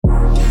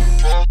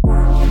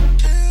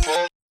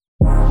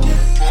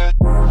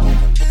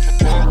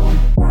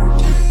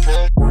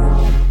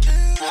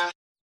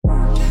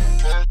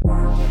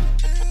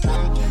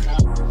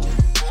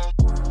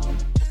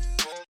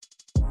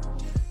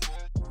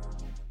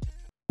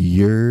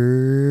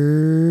You're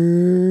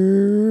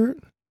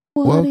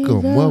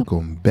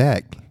welcome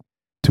back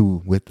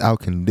to Without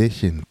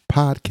Condition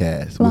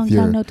podcast. Long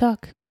time no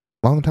talk.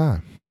 Long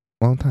time.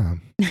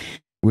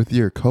 With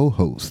your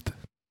co-host,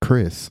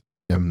 Chris.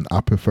 And I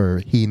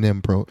prefer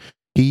him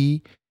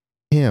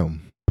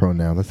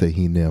pronouns. I say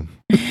he, him.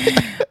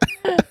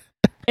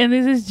 And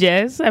this is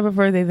Jess. I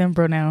prefer they, them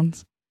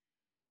pronouns.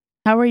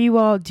 How are you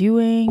all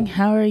doing?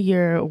 How are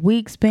your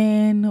weeks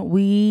been?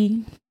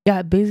 We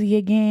got busy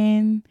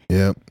again.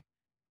 Yep.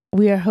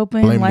 We are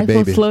hoping life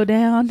will slow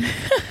down.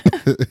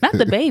 Not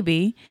the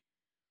baby.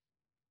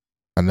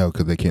 I know,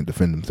 because they can't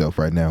defend themselves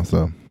right now,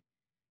 so.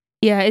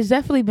 Yeah, it's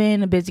definitely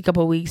been a busy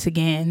couple of weeks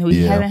again.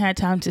 We haven't had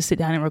time to sit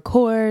down and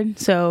record,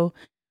 so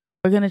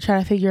we're going to try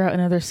to figure out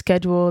another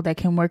schedule that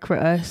can work for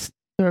us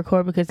to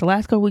record, because the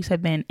last couple of weeks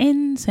have been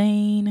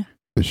insane.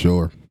 For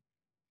sure.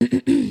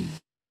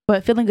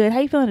 But feeling good.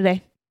 How you feeling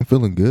today? I'm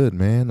feeling good,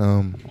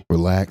 man.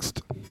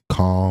 Relaxed,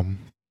 calm,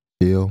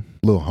 chill,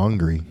 a little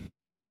hungry.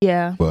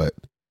 Yeah. But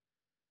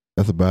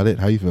that's about it.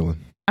 How you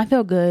feeling? I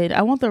feel good.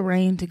 I want the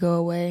rain to go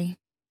away.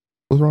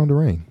 What's wrong with the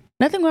rain?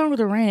 Nothing wrong with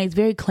the rain. It's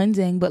very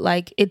cleansing, but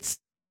like it's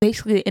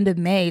basically the end of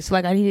May. So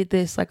like I needed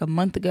this like a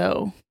month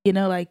ago. You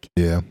know, like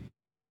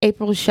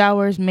April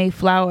showers, May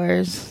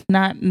flowers,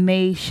 not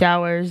May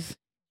showers,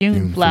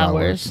 June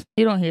flowers.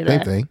 You don't hear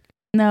that. Same thing.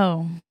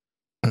 No.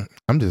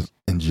 I'm just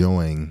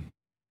enjoying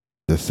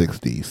the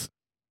 60s.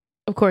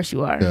 Of course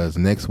you are. Because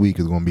next week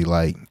is going to be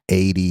like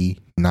 80,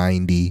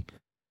 90,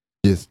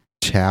 just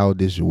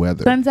childish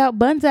weather. Sun's out,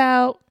 buns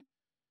out.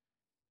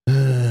 You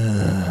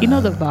know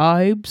the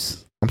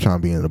vibes. I'm trying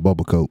to be in a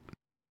bubble coat.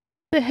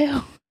 What the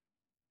hell?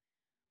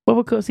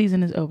 Bubble coat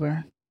season is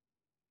over.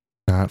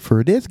 Not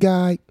for this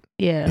guy.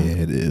 Yeah. Yeah,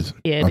 it is.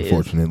 Yeah, it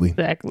unfortunately. is.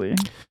 Exactly.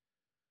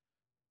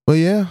 But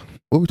yeah,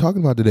 what are we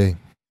talking about today?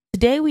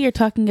 Today we are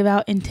talking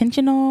about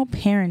intentional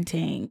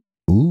parenting.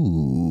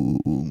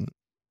 Ooh.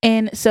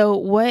 And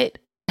so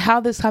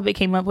how this topic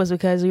came up was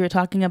because we were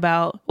talking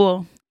about,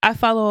 well, I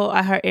follow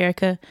I Heart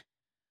Erica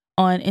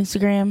on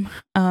Instagram,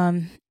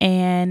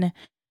 and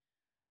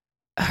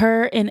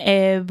her and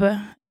Eb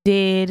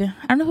did, I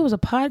don't know if it was a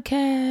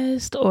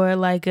podcast or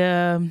like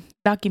a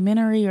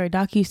documentary or a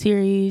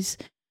docuseries,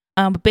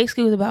 but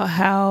basically it was about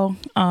how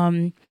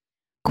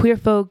queer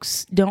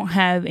folks don't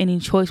have any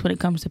choice when it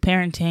comes to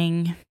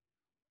parenting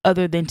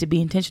other than to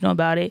be intentional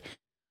about it.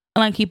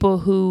 Unlike people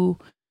who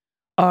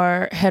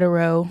are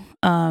hetero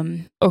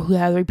or who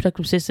have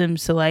reproductive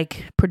systems to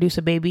like produce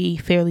a baby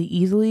fairly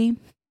easily,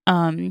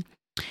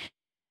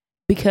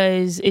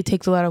 because it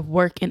takes a lot of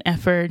work and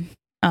effort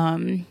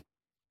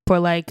for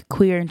like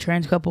queer and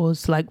trans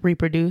couples to like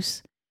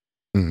reproduce.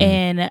 Mm-hmm.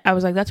 And I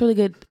was like, that's really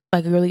good,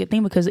 like a really good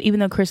thing, because even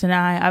though Chris and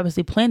I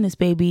obviously planned this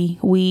baby,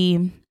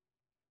 we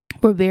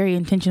were very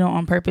intentional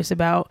on purpose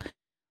about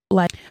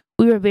like,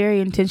 we were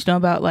very intentional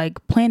about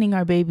like planning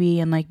our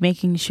baby and like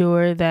making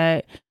sure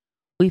that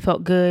we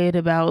felt good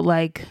about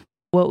like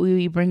what we would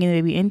be bringing the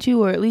baby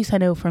into. Or at least I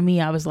know for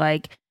me, I was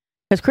like,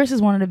 because Chris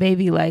has wanted a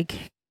baby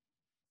like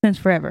since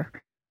forever.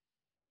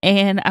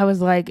 And I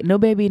was like, no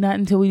baby, not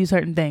until we do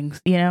certain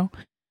things, you know?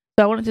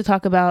 So I wanted to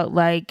talk about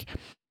like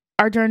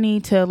our journey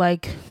to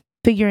like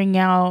figuring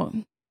out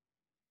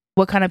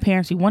what kind of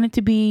parents we wanted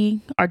to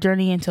be, our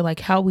journey into like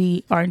how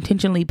we are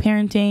intentionally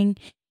parenting,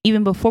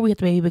 even before we have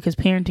the baby, because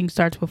parenting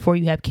starts before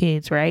you have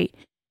kids, right?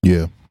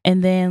 Yeah.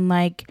 And then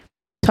like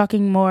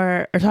talking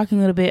a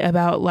little bit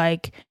about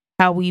like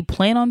how we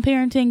plan on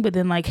parenting, but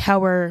then like how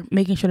we're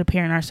making sure to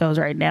parent ourselves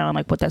right now and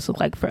like what that's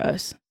look like for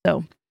us.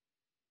 So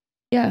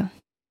yeah,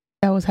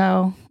 that was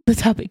how the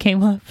topic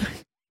came up.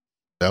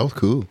 That was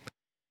cool.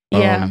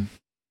 Yeah.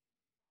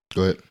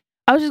 Go ahead.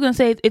 I was just gonna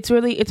say it's a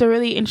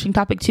really interesting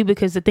topic too,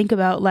 because to think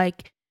about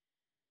like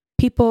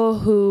people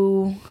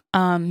who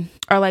are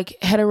like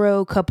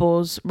hetero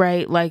couples,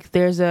 right? Like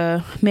there's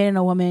a man and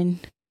a woman,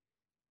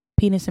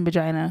 penis and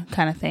vagina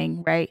kind of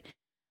thing, right?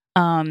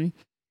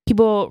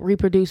 People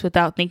reproduce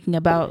without thinking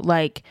about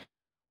like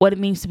what it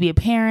means to be a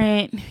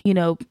parent, you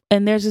know.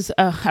 And there's this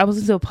I was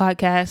listening to a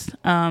podcast,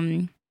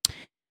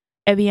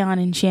 Evian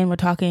and Shan were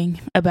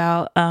talking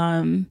about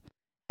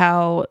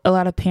how a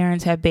lot of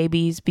parents have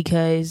babies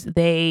because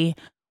they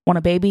want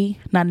a baby,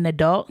 not an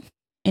adult.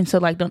 And so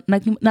like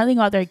nothing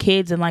about their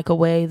kids in like a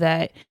way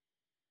that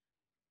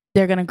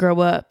they're going to grow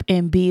up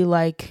and be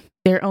like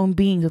their own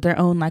beings with their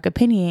own like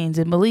opinions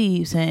and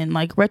beliefs and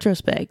like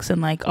retrospects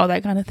and like all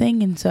that kind of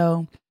thing. And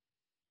so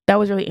that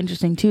was really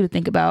interesting too to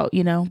think about,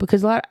 you know,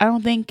 because I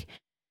don't think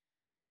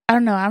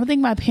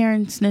my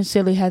parents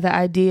necessarily had the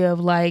idea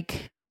of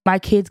like my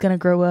kid's going to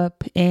grow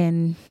up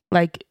and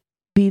like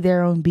be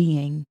their own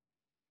being.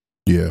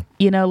 Yeah.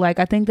 You know, like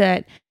I think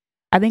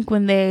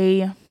when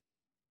they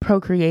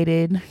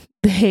procreated,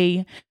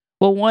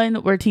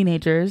 one, were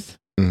teenagers.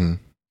 Mm-hmm.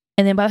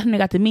 And then by the time they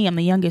got to me, I'm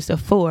the youngest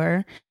of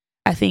 4.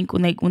 I think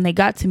when they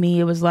got to me,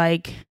 it was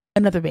like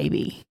another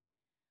baby.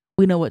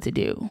 We know what to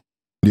do.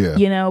 Yeah.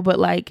 You know, but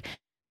like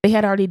they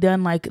had already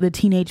done like the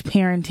teenage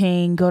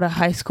parenting, go to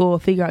high school,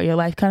 figure out your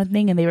life kind of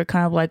thing. And they were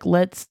kind of like,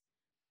 let's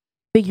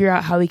figure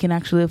out how we can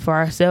actually live for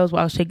ourselves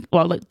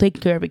while like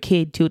taking care of a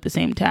kid too at the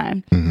same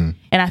time. Mm-hmm.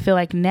 And I feel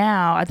like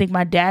now, I think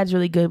my dad's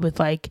really good with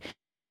like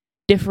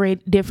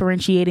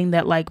differentiating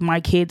that like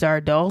my kids are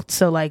adults,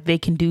 so like they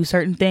can do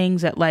certain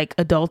things that like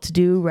adults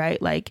do,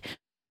 right? Like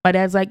my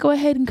dad's like, go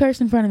ahead and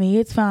curse in front of me,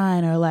 it's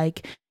fine, or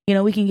like, you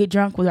know, we can get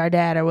drunk with our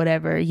dad or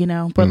whatever, you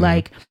know. But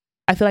like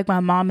I feel like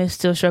my mom is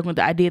still struggling with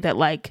the idea that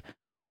like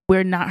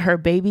we're not her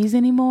babies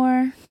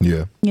anymore.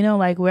 Yeah. You know,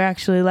 like we're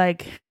actually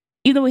like,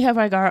 even though we have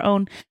like our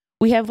own,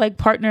 we have like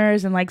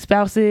partners and like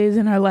spouses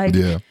and are like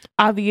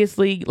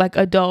obviously like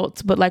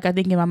adults, but like I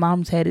think in my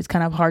mom's head it's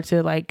kind of hard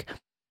to like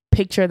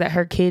picture that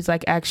her kids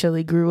like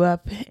actually grew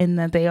up and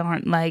that they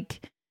aren't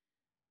like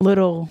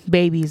little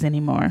babies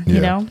anymore,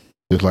 you know?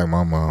 Just like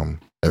my mom,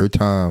 every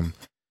time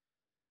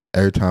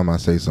I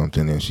say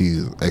something and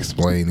she's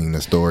explaining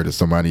the story to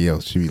somebody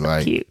else, she be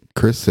like, cute.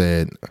 Chris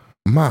said,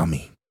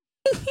 mommy.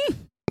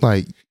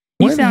 Like,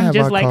 you sound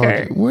just like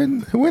her.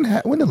 When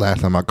the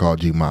last time I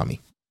called you mommy?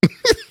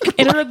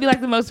 And it'll be like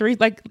the most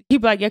like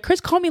he'd be like, yeah,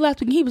 Chris called me last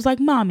week and he was like,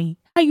 mommy,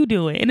 how you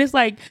doing? And it's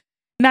like,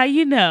 now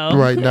you know.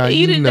 Right, now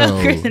you didn't know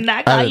Chris did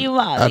not call you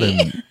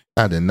mommy.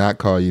 I did not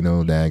call you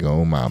no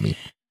daggone mommy.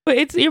 But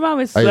it's your mom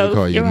is I so, either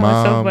call you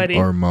mom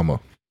or mama.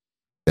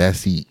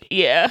 That's it.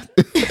 Yeah.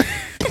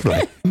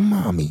 Like,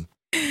 mommy.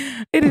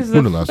 It is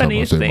the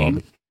funniest thing.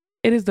 Mommy?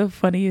 It is the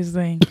funniest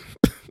thing.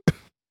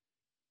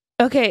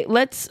 Okay,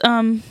 let's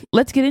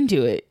get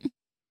into it.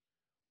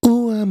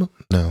 Ooh,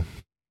 no.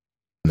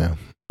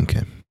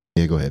 Okay.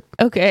 Yeah, go ahead.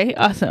 Okay,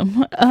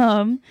 awesome.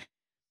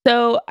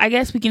 So I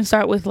guess we can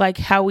start with like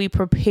how we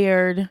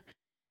parented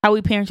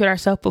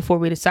ourselves before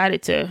we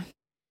decided to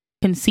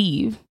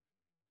conceive.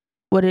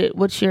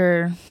 What's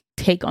your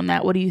take on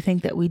that? What do you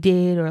think that we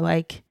did or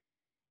like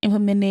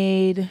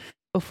implemented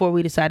before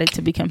we decided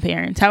to become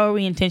parents? How are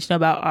we intentional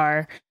about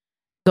our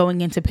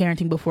going into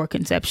parenting before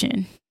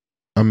conception?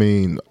 I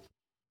mean,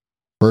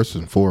 first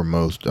and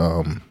foremost,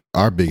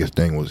 our biggest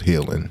thing was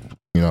healing.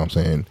 You know what I'm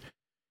saying?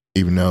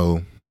 Even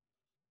though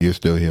you're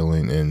still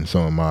healing and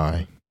so am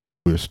I,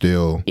 we're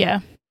still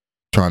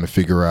trying to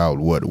figure out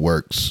what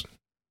worked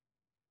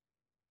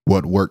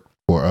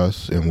for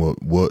us and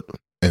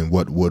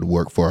what would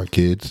work for our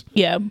kids.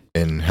 Yeah.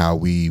 And how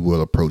we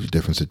will approach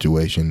different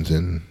situations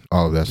and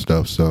all of that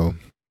stuff. So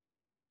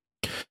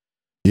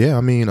yeah,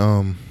 I mean,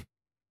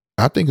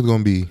 I think it's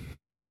gonna be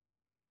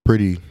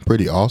pretty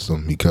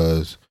awesome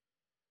because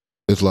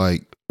it's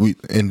like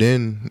and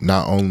then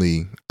not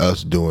only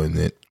us doing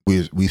it,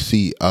 we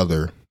see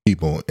other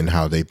people and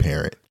how they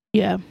parent.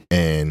 Yeah.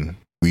 And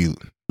we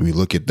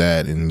look at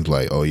that and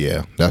like, oh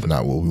yeah, that's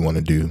not what we want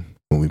to do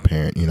when we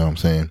parent, you know what I'm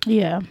saying?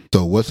 Yeah.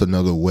 So what's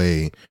another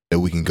way that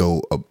we can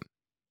go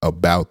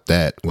about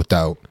that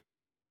without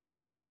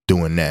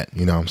doing that,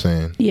 you know what I'm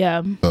saying?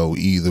 Yeah. So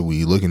either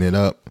we looking it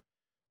up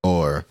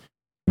or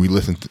you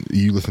listen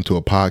to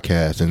a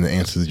podcast and it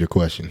answers your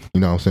question,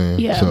 you know what I'm saying?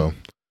 Yeah. So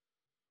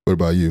what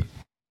about you?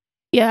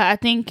 Yeah, I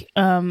think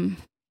healing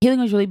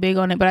was really big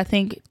on it, but I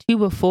think too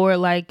before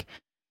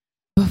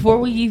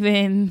we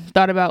even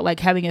thought about like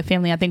having a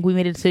family, I think we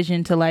made a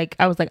decision to like,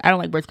 I was like, I don't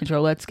like birth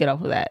control. Let's get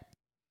off of that.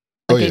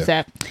 Okay,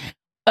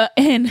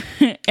 and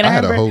I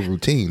had a whole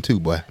routine too,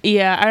 boy.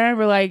 Yeah, I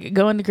remember like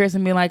going to Chris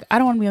and being like, I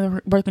don't want to be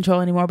on birth control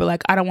anymore, but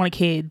like I don't want a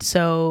kid.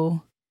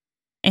 So,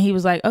 and he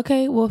was like,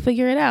 okay, we'll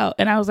figure it out.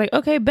 And I was like,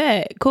 okay,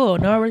 bet, cool,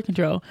 no birth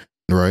control.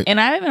 Right.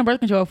 And I've been on birth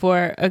control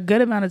for a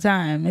good amount of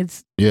time.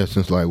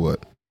 Since like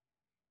what?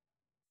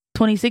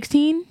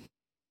 2016?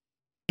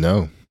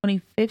 No.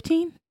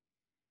 2015?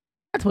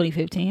 Not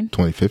 2015.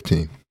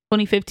 2015.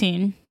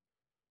 2015.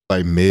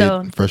 Like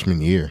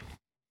freshman year.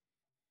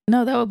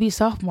 No, that would be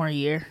sophomore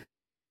year.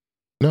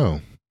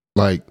 No.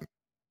 Like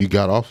you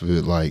got off of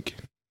it like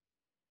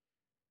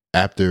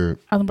after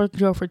I was on birth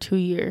control for 2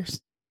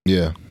 years.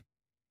 Yeah.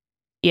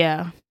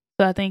 Yeah.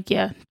 So I think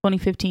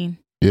 2015.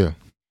 Yeah.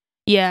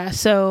 Yeah.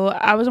 So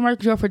I was on birth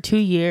control for 2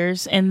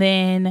 years and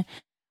then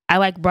I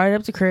like brought it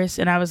up to Chris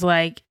and I was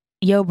like,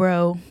 yo,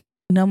 bro,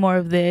 no more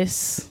of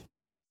this.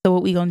 So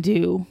what we gonna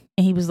do?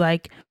 And he was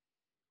like,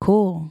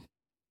 cool.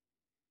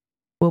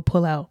 We'll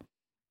pull out.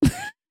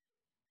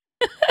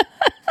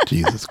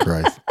 Jesus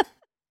Christ.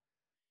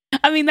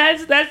 I mean,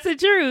 that's the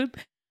truth.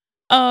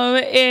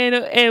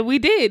 And we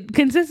did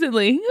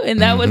consistently.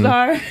 And that was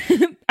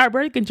our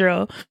birth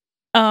control.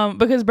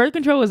 Because birth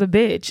control was a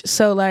bitch.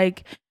 So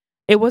like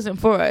it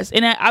wasn't for us.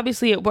 And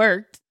obviously it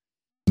worked,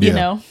 you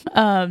know,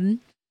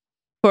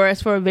 for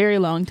us for a very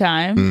long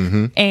time.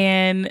 Mm-hmm.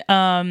 And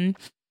I'm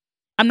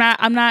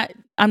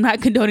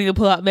not condoning the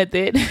pull-out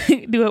method.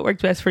 Do what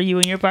works best for you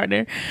and your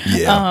partner.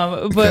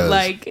 Yeah. But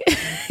like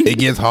it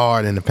gets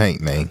hard in the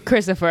paint, man.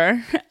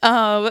 Christopher.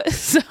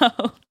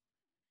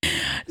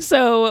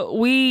 So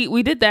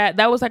we did that.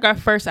 That was like our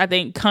first, I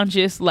think,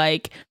 conscious,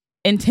 like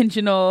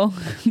intentional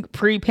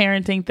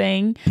pre-parenting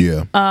thing.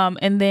 Yeah.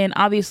 And then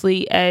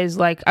obviously as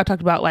like I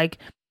talked about like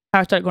how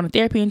I started going to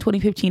therapy in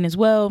 2015 as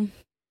well.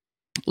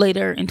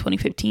 Later in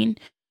 2015.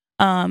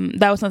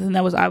 That was something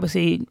that was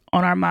obviously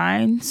on our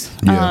minds.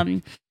 Yeah.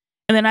 And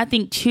then I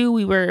think too,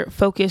 we were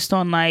focused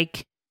on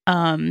like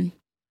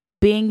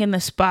being in the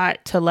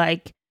spot to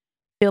like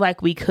feel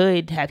like we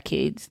could have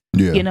kids.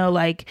 Yeah. You know,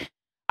 like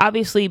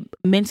obviously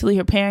mentally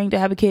preparing to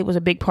have a kid was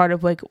a big part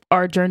of like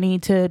our journey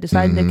to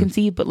deciding to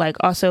conceive, but like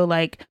also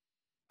like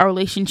our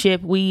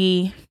relationship,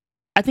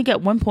 I think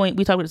at one point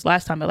we talked about this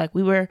last time, but like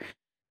we were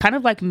kind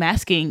of like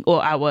masking,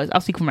 or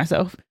I'll speak for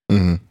myself.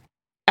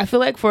 I feel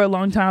like for a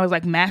long time I was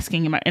like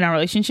masking in our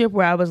relationship,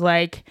 where I was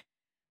like,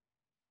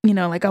 you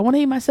know, like I want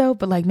to eat myself,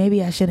 but like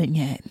maybe I shouldn't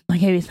yet.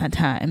 Like maybe it's not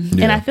time.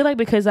 Yeah. And I feel like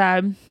because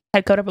I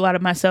had cut up a lot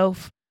of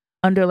myself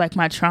under like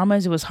my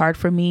traumas, it was hard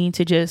for me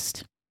to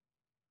just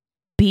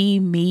be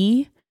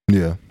me.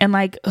 Yeah. And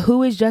like,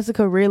 who is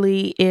Jessica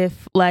really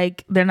if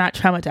like they're not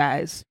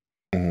traumatized?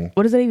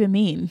 What does that even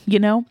mean? You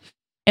know?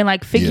 And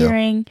like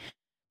figuring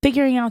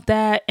out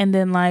that, and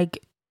then like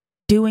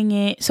doing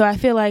it. So I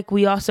feel like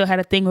we also had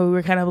a thing where we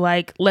were kind of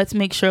like, let's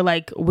make sure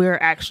like we're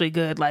actually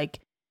good, like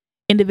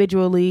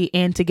individually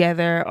and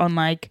together on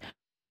like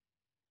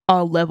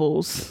all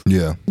levels.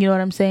 Yeah. You know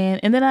what I'm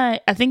saying? And then I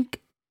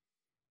think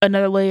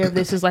another layer of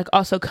this is like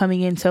also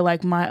coming into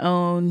like my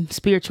own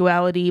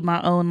spirituality, my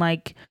own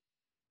like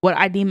what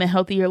I deem a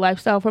healthier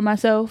lifestyle for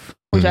myself,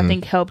 which I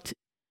think helped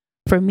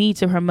for me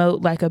to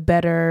promote like a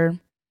better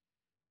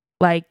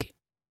like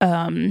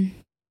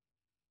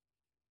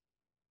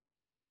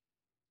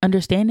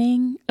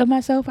understanding of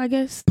myself, I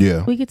guess.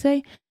 Yeah. We could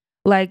say.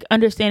 Like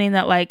understanding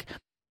that like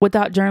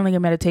without journaling or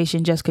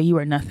meditation, Jessica, you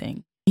are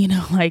nothing. You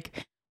know,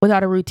 like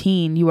without a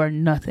routine, you are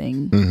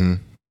nothing.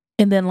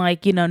 And then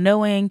like, you know,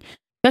 knowing,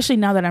 especially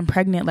now that I'm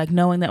pregnant, like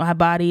knowing that my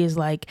body is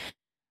like,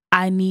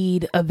 I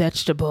need a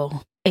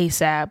vegetable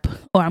ASAP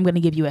or I'm going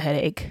to give you a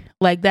headache.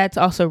 Like that's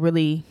also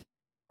really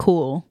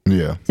cool.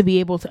 Yeah. To be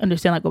able to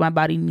understand like what my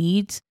body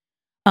needs.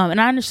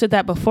 And I understood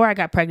that before I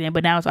got pregnant,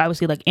 but now it's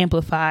obviously like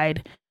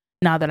amplified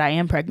now that I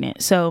am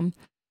pregnant. So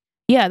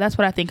yeah, that's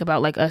what I think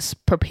about like us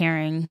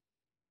preparing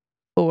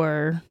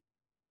for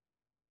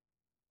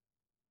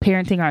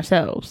parenting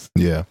ourselves.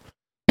 Yeah.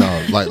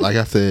 Like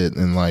I said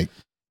in like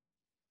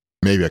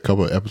maybe a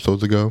couple of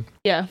episodes ago.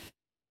 Yeah.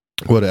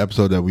 Well, the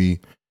episode that we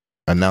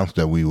announced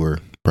that we were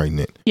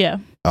pregnant. Yeah.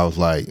 I was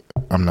like,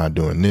 I'm not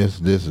doing this,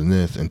 and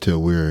this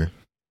until we're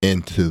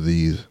into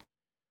these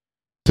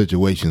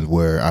situations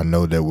where I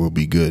know that we'll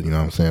be good. You know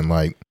what I'm saying?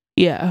 Like,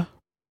 yeah.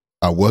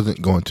 I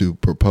wasn't going to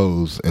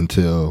propose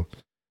until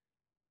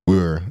we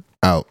were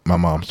out my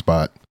mom's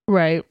spot.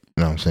 Right.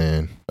 You know what I'm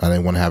saying? I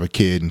didn't want to have a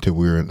kid until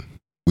we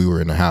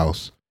were in the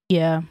house.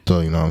 Yeah. So,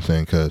 you know what I'm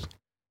saying? Because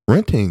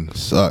renting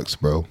sucks,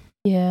 bro.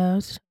 Yeah.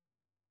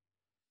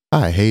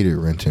 I hated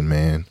renting,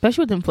 man.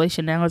 Especially with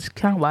inflation now. It's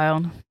kind of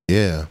wild.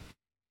 Yeah.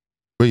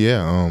 But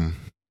yeah,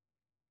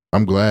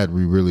 I'm glad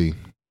we really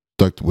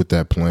stuck with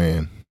that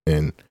plan.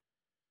 And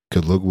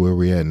because look where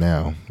we at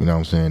now. You know what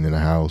I'm saying? In a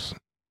house.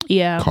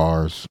 Yeah.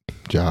 Cars,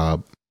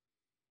 job.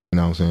 You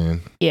know what I'm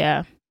saying?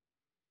 Yeah.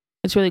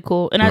 It's really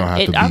cool. And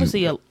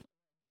obviously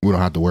we don't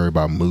have to worry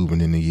about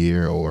moving in a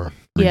year or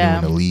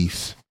renewing a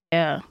lease.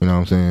 Yeah. You know what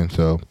I'm saying?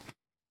 So.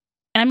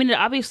 And I mean, it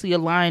obviously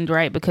aligned,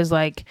 right? Because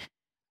like,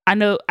 I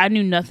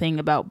knew nothing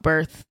about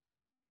birth,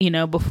 you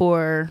know,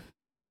 before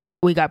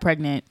we got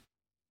pregnant.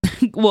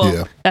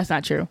 Well, that's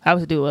not true. I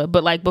was a doula.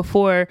 But like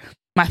before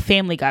my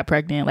family got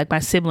pregnant, like my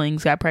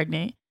siblings got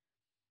pregnant,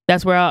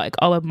 that's where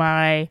all of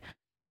my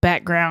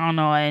background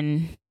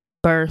on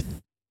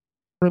birth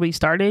really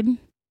started.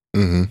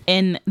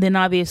 And then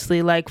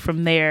obviously like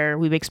from there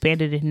we've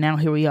expanded it, and now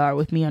here we are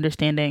with me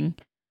understanding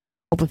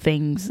all the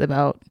things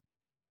about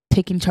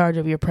taking charge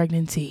of your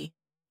pregnancy,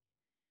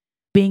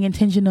 being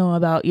intentional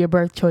about your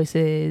birth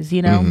choices,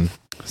 you know.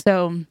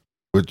 So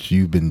which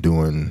you've been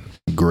doing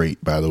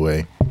great, by the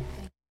way.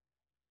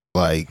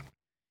 Like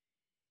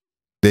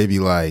they be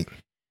like,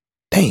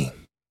 dang,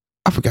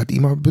 I forgot to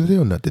eat my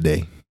Brazil nut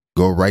today.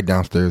 Go right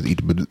downstairs,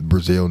 eat the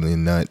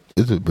Brazilian nut.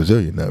 It's a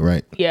Brazilian nut,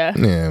 right? Yeah.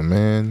 Yeah,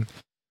 man.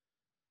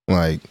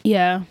 Like,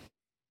 yeah.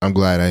 I'm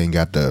glad I ain't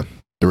got the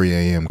 3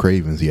 a.m.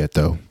 cravings yet,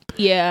 though.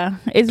 Yeah.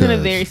 It's been a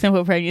very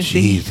simple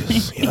pregnancy.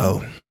 Jesus,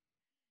 yo.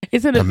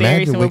 It's been a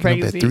very simple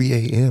pregnancy. Up at 3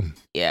 a.m.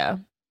 Yeah.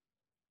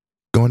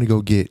 Going to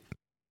go get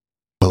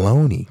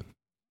bologna.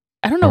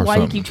 I don't know why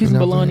you keep choosing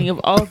bologna of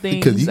all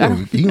things.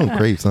 Because you gonna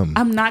crave something.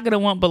 I'm not going to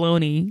want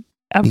bologna.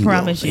 I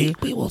promise you.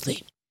 We will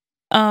see.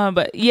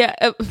 But yeah,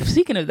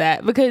 speaking of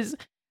that, because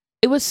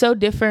it was so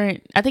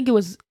different. I think it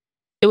was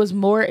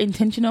more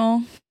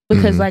intentional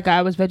because like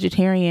I was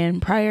vegetarian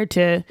prior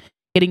to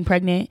getting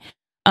pregnant.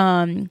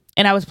 And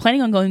I was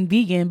planning on going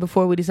vegan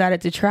before we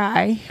decided to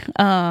try.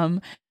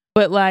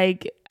 But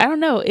like, I don't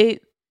know,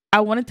 I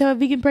wanted to have a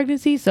vegan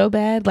pregnancy so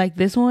bad, like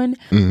this one.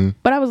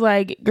 But I was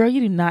like, girl,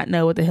 you do not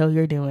know what the hell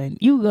you're doing.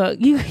 You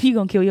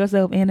gonna kill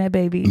yourself and that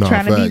baby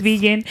trying to be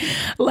vegan.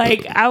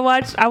 Like I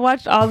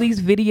watched all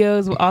these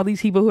videos with all these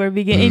people who are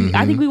vegan, and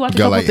I think we watched a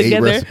couple like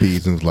together. 8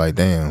 recipes, and it's like,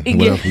 damn,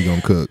 what else we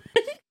gonna cook?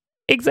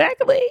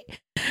 Exactly.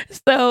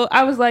 So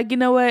I was like, you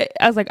know what?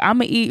 I was like, I'm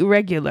gonna eat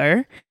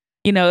regular.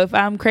 You know, if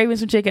I'm craving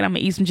some chicken, I'm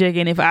gonna eat some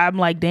chicken. If I'm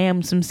like,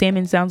 damn, some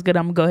salmon sounds good,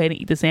 I'm gonna go ahead and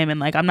eat the salmon.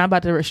 Like, I'm not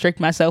about to restrict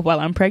myself while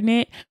I'm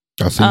pregnant.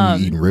 I seen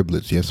you eating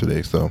riblets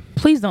yesterday, so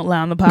please don't lie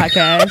on the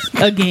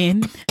podcast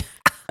again.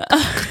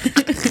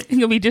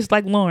 You'll be just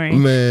like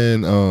Lauren.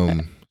 Man,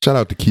 shout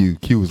out to Q.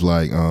 Q was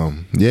like,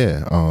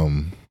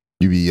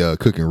 you be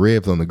cooking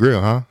ribs on the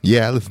grill, huh?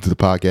 Yeah, I listen to the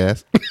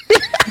podcast.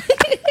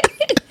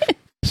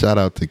 Shout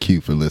out to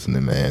Q for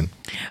listening, man.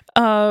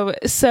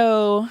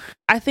 So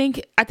I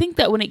think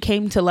that when it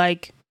came to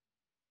like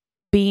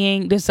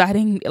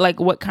deciding like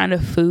what kind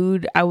of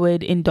food I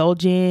would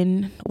indulge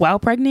in while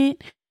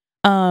pregnant,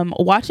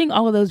 watching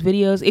all of those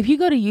videos, if you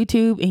go to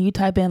YouTube and you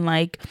type in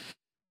like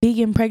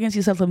vegan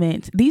pregnancy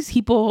supplements, these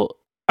people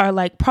are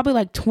like probably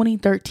like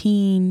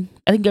 2013.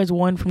 I think there's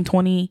one from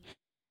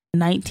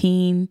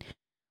 2019,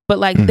 but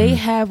like they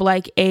have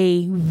like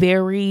a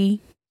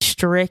very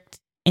strict,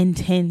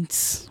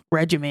 intense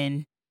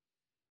regimen.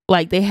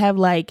 Like they have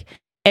like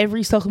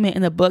every supplement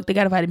in the book. They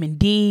got a vitamin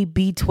D,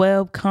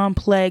 B12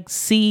 complex,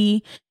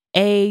 C,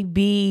 A,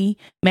 B,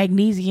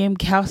 magnesium,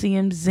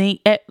 calcium,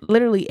 zinc,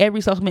 literally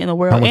every supplement in the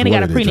world. And they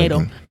got a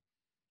prenatal.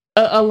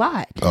 A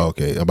lot. Oh,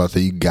 okay. I'm about to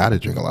say you gotta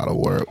drink a lot of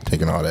water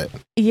taking all that.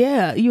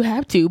 Yeah, you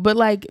have to. But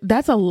like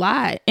that's a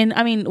lot. And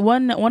I mean,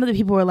 one of the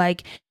people were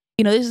like,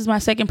 you know, this is my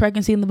second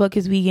pregnancy and the book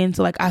is vegan,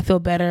 so like I feel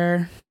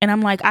better. And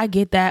I'm like, I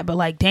get that, but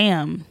like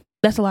damn,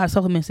 that's a lot of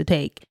supplements to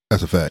take.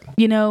 That's a fact.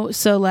 You know,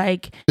 so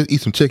like just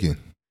eat some chicken.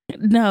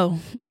 No.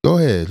 Go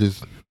ahead.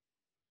 Just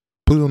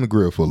put it on the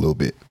grill for a little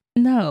bit.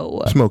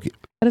 No. Smoke it.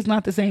 That is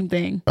not the same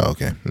thing. Oh,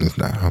 okay. It's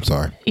not. I'm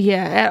sorry.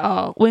 Yeah, at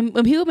all. When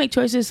people make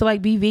choices to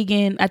like be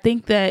vegan, I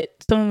think that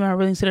some of them are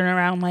really sitting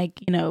around like,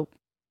 you know,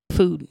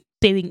 food,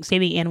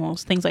 saving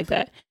animals, things like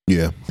that.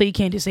 Yeah. So you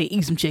can't just say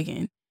eat some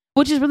chicken,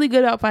 which is really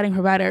good about fighting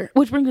provider,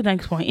 which brings me to the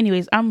next point.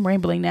 Anyways, I'm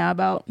rambling now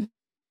about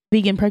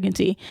vegan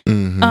pregnancy.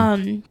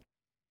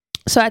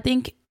 So I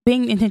think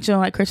being intentional,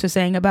 like Chris was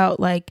saying about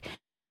like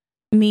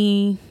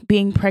me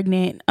being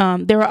pregnant,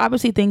 there were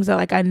obviously things that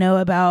like I know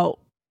about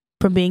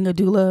from being a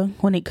doula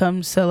when it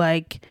comes to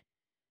like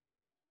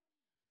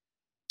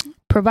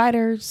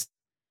providers,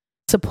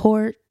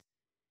 support,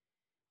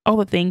 all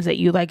the things that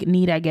you like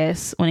need, I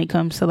guess, when it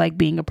comes to like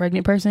being a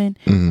pregnant person.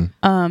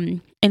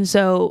 And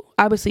so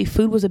obviously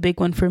food was a big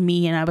one for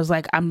me, and I was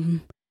like,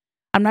 I'm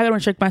not gonna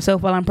restrict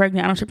myself while I'm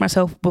pregnant. I don't restrict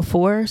myself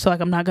before, so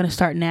like I'm not gonna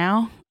start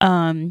now.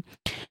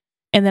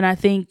 And then I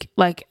think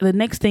like the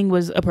next thing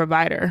was a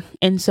provider.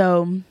 And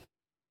so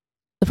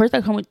the first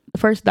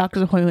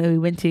doctor's appointment we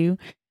went to,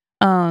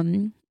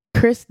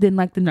 Chris didn't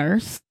like the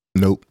nurse.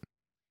 Nope.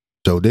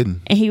 Joe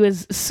didn't. And he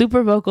was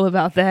super vocal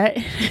about that.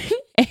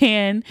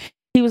 And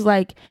he was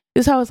like,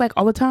 this is how it's like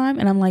all the time.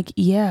 And I'm like,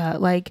 yeah,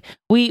 like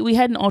we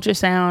had an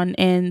ultrasound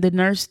and the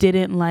nurse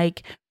didn't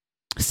like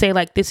say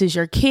like, this is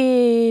your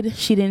kid.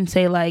 She didn't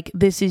say like,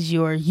 this is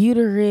your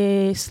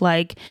uterus.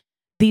 Like,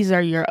 these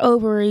are your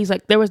ovaries.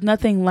 Like there was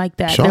nothing like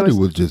that. Shawty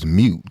was just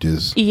mute.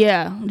 Just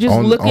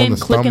looking,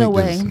 clicking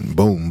away.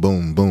 Boom,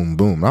 boom, boom,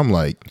 boom. I'm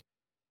like,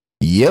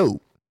 yo.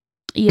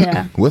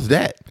 Yeah. What's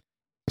that?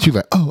 She's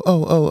like,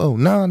 oh,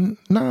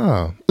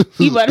 nah.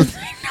 You better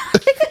say no.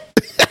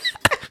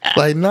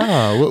 Like,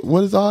 nah,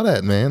 what is all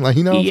that, man? Like,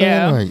 you know what I'm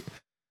saying?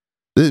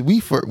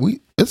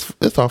 Like,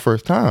 it's our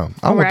first time.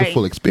 I want the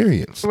full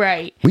experience.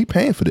 Right. We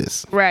paying for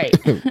this. Right.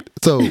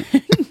 So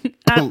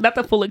not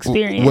the full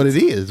experience. What it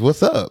is,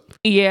 what's up?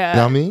 Yeah. You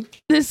know what I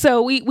mean?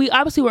 So we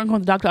obviously weren't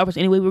going to the doctor office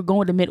anyway. We were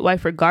going to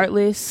midwife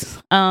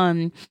regardless.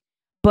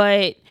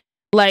 But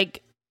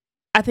like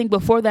I think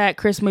before that,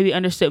 Chris maybe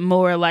understood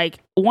more like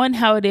one,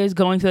 how it is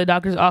going to the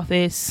doctor's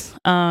office,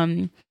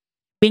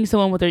 being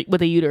someone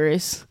with a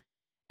uterus.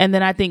 And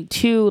then I think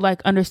two,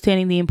 like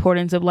understanding the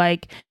importance of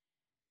like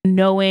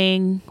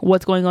knowing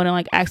what's going on and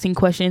like asking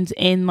questions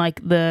in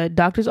like the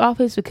doctor's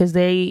office, because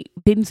they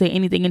didn't say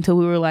anything until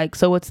we were like,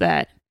 so what's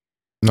that?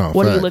 No,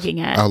 what are you looking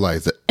at? I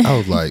was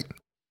like,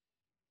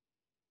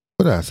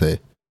 what did I say?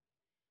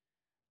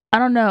 I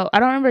don't know. I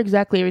don't remember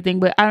exactly everything,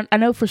 but I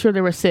know for sure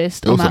there were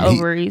cysts on my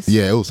ovaries.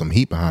 Yeah, it was some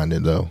heat behind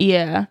it though.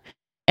 Yeah.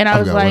 And I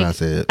was like,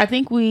 I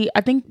think we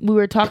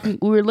were talking,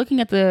 we were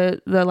looking at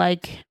the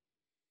like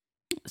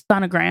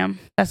sonogram.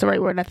 That's the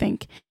right word, I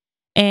think.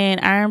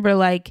 And I remember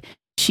like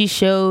she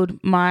showed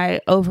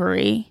my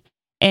ovary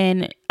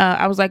and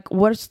I was like,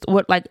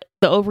 what like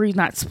the ovary's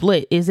not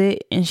split, is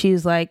it? And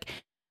she's like,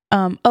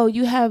 oh,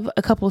 you have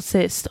a couple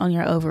cysts on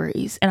your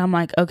ovaries. And I'm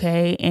like,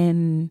 okay,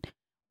 and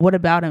what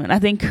about him? And I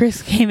think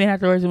Chris came in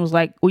afterwards and was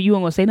like, well, you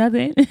won't say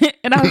nothing?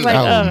 And I was like,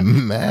 I was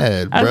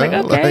mad, bro. I was like,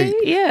 okay, like,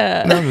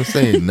 yeah. Not even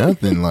saying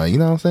nothing. Like, you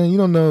know what I'm saying?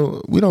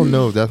 We don't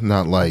know if that's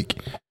not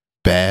like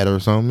bad or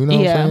something. You know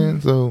what I'm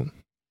saying? So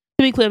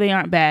to be clear, they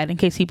aren't bad. In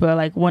case people are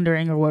like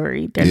wondering or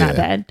worried, they're not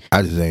bad.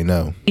 I just ain't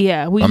know.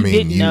 Yeah, well,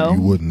 didn't know.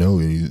 You wouldn't know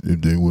if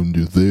they wouldn't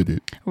just said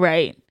it.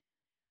 Right.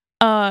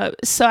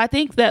 So I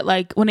think that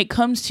like when it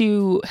comes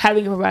to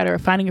having a provider or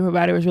finding a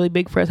provider is really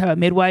big for us. Have a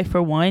midwife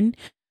for one.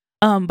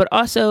 But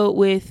also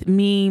with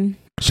me,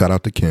 shout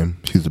out to Kim.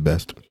 She's the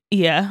best.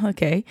 Yeah.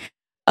 Okay.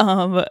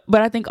 But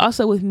I think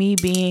also with me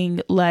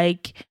being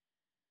like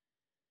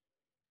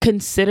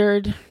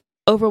considered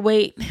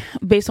overweight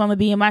based on the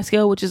BMI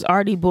scale, which is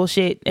already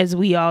bullshit, as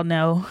we all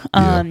know.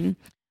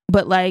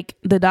 But like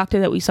the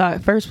doctor that we saw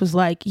at first was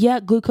like, yeah,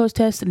 glucose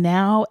test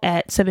now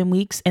at 7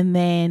 weeks, and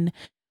then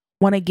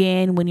one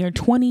again when you're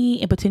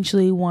 20 and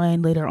potentially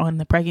one later on in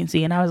the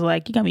pregnancy. And I was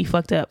like, you got me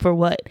fucked up for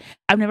what?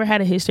 I've never had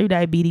a history of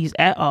diabetes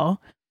at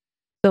all.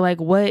 So like,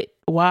 what,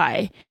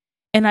 why?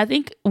 And I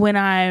think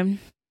when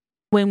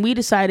we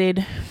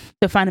decided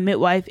to find a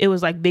midwife, it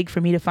was like big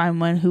for me to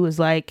find one who was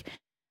like,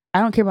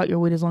 I don't care about your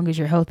weight as long as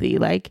you're healthy.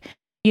 Like,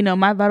 you know,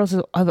 my vitals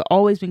have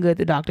always been good at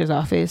the doctor's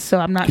office. So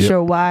I'm not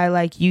sure why,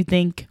 like, you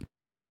think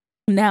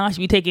now I should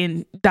be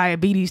taking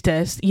diabetes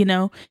tests, you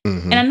know?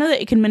 And I know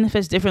that it can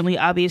manifest differently.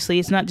 Obviously,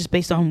 it's not just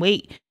based on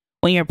weight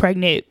when you're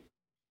pregnant.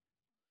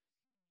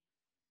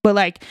 But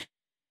like,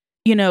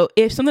 you know,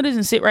 if something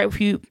doesn't sit right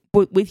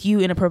with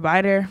you and a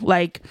provider,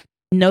 like,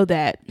 know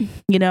that,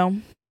 you know?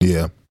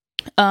 Yeah.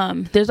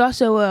 There's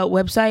also a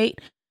website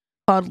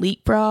called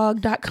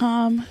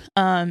leapfrog.com,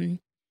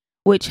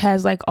 which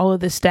has like all of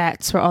the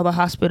stats for all the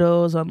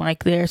hospitals on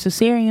like their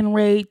cesarean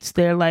rates,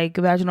 their like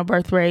vaginal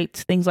birth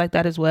rates, things like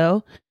that as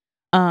well.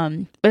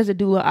 But as a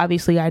doula,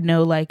 obviously I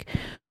know like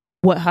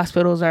what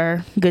hospitals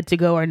are good to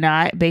go or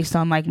not based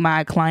on like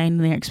my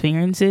client and their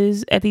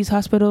experiences at these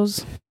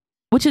hospitals,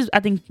 which has, I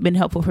think, been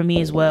helpful for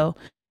me as well,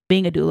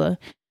 being a doula.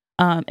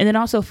 And then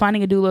also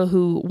finding a doula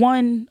who,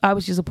 one,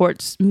 obviously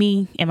supports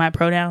me and my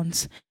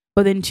pronouns,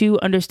 but then two,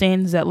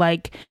 understands that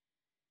like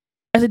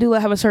as a doula, I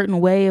have a certain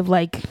way of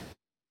like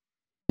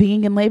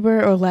being in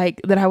labor, or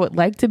like that I would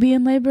like to be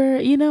in labor.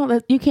 You know,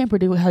 that you can't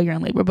predict how you're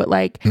in labor, but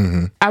like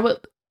I would,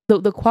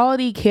 the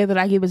quality care that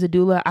I give as a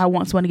doula, I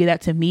want someone to give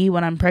that to me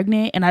when I'm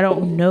pregnant, and I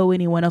don't know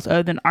anyone else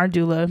other than our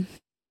doula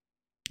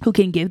who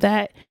can give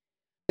that.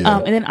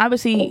 And then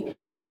obviously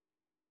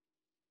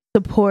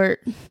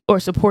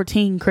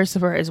supporting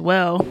Christopher as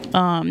well,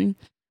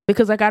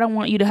 because like I don't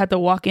want you to have to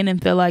walk in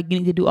and feel like you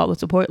need to do all the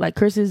support. Like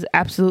Chris is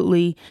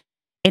absolutely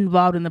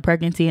involved in the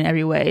pregnancy in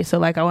every way, so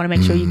like I want to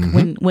make sure you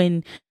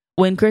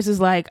when Chris is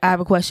like, I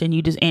have a question,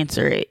 you just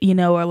answer it, you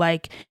know, or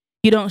like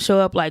you don't show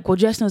up like, well,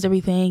 Jess knows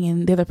everything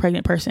and they're the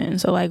pregnant person,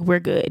 so like we're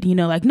good, you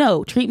know, like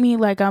no, treat me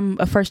like I'm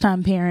a first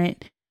time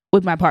parent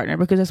with my partner,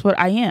 because that's what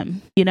I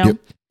am, you know.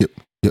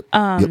 Yep.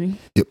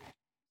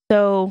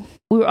 So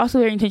we were also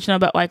very intentional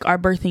about like our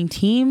birthing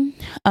team,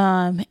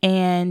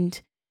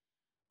 and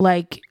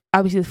like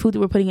obviously the food that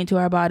we're putting into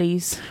our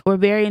bodies. We're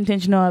very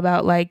intentional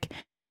about like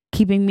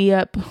keeping me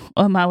up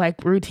on my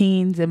like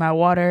routines and my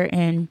water.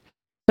 And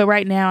so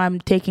right now I'm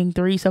taking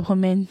 3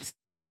 supplements.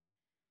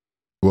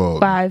 Well,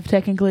 5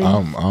 technically.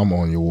 I'm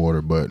on your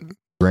water, but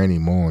Granny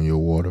more on your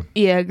water.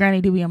 Yeah, Granny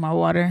do be on my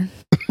water.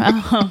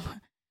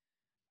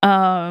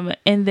 And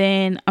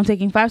then I'm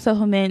taking 5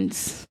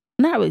 supplements.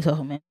 Not really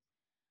supplements,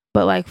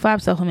 but like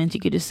 5 supplements,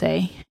 you could just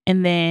say.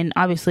 And then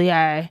obviously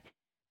I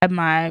have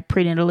my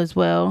prenatal as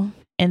well.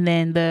 And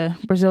then the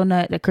Brazil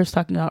nut that Chris was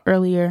talking about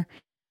earlier.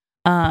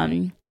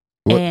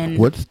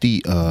 What's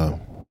the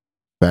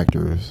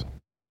factors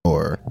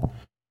or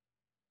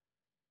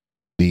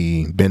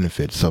the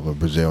benefits of a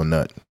Brazil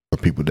nut for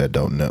people that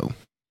don't know?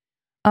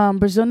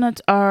 Brazil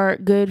nuts are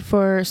good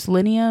for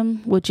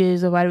selenium, which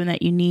is a vitamin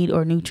that you need,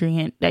 or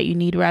nutrient that you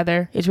need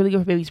rather. It's really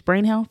good for baby's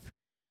brain health.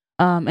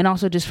 And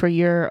also just for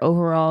your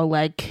overall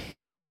like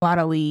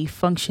bodily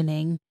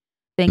functioning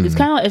thing. It's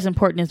kind of as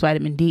important as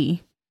vitamin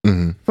D,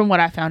 from what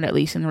I found, at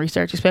least in the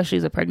research, especially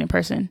as a pregnant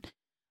person.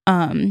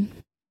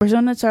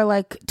 Brazil nuts are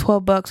like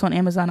 $12 on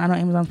Amazon. I know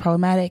Amazon's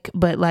problematic,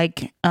 but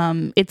like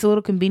it's a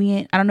little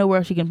convenient. I don't know where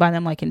else you can buy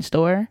them, like in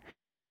store.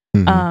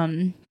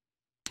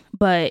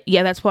 But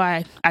yeah, that's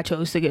why I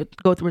chose to go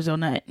with Brazil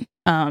nut.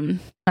 I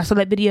saw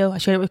that video, I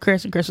shared it with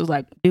Chris, and Chris was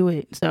like, do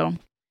it. So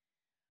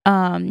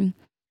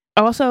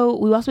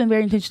we've also been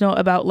very intentional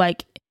about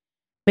like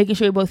making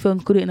sure we both feel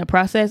included in the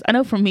process. I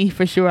know for me,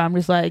 for sure, I'm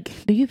just like,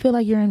 do you feel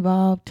like you're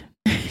involved?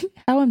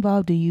 How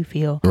involved do you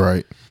feel?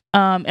 Right.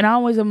 And I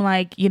always am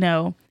like, you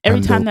know,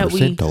 every time that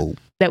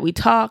we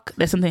talk,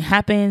 that something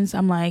happens,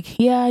 I'm like,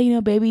 yeah, you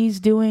know, baby's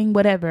doing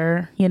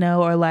whatever, you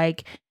know, or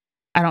like,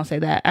 I don't say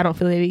that. I don't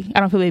feel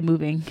baby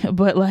moving,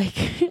 but like,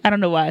 I don't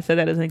know why I said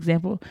that as an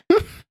example.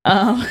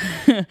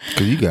 Cause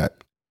you got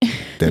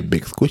that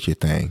big squishy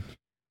thing.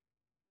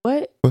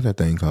 What? What's that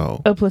thing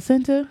called? A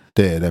placenta?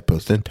 Yeah, that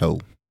placenta.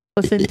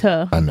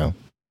 Placenta. I know.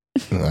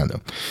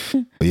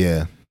 But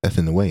yeah, that's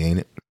in the way, ain't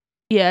it?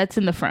 Yeah, it's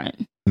in the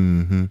front.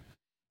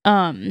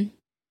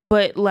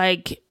 But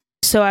like,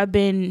 so I've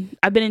been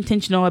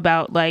intentional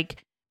about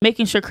like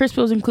making sure Chris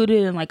feels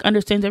included and like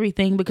understands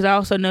everything, because I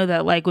also know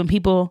that like when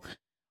people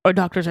or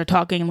doctors are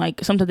talking,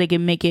 like sometimes they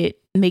can make it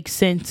make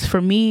sense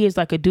for me as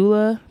like a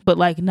doula, but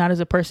like not as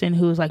a person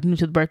who is like new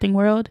to the birthing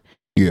world.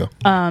 Yeah.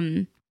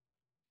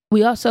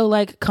 We also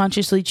like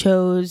consciously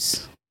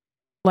chose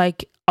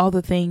like all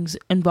the things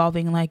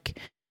involving like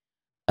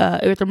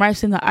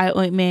erythromycin, the eye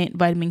ointment,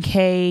 vitamin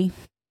K,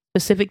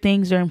 specific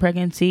things during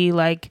pregnancy.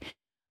 Like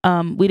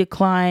we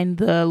declined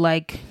the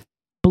like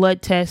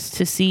blood tests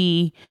to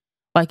see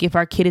like if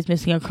our kid is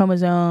missing a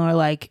chromosome or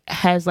like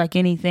has like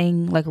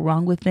anything like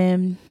wrong with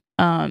them.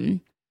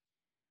 And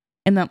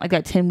then like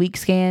that 10-week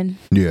scan.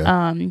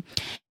 Yeah. And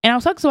I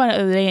was talking to someone the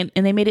other day,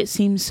 and they made it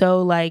seem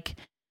so like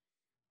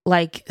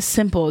like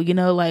simple, you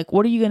know, like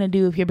what are you going to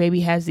do if your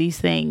baby has these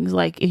things?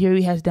 Like if your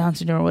baby has Down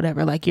syndrome or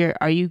whatever, like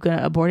are you going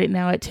to abort it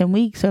now at 10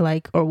 weeks or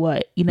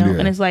what, you know?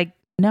 And it's like,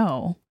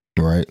 no.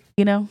 Right.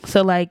 You know?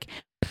 So like,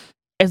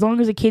 as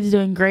long as the kid's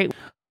doing great,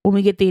 when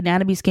we get the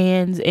anatomy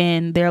scans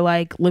and they're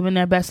like living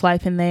their best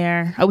life in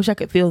there, I wish I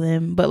could feel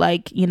them, but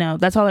like, you know,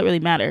 that's all that really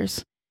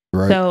matters.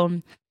 Right.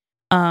 So,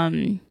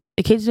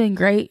 the kid's doing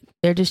great.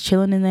 They're just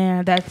chilling in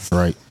there. That's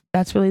right.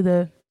 That's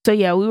really so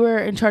yeah, we were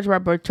in charge of our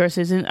birth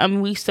choices, and I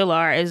mean, we still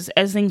are. As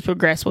things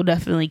progress, we'll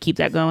definitely keep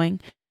that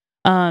going.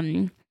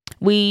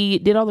 We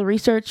did all the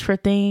research for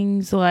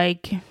things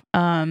like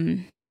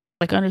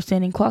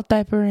understanding cloth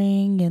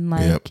diapering and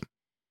like trying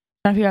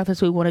to figure out if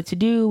that's what we wanted to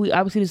do. We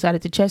obviously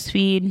decided to chest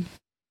feed.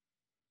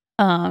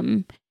 I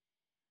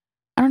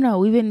don't know.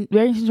 We've been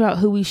very interested about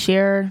who we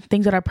share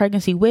things at our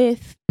pregnancy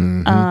with.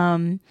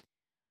 Mm-hmm.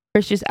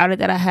 Chris just outed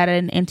that I had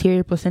an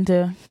anterior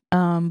placenta,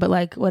 but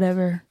like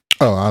whatever.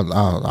 Oh, I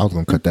was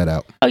gonna cut that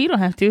out. Oh, you don't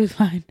have to. It's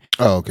fine.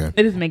 Oh, okay.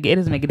 It doesn't make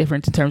a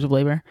difference in terms of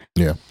labor.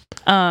 Yeah.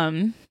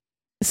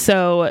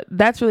 So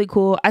that's really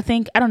cool. I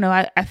don't know.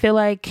 I feel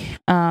like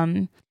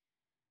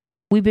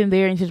we've been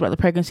very interested about the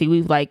pregnancy.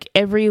 We've like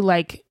every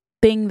like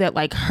thing that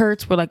like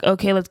hurts, we're like,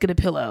 okay, let's get a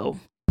pillow.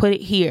 Put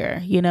it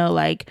here, you know,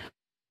 like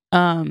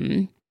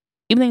even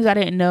things I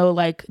didn't know,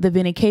 like the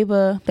vena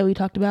cava that we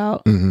talked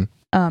about,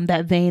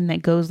 that vein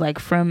that goes like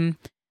from,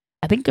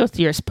 I think goes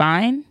to your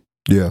spine,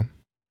 to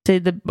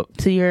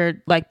your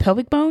like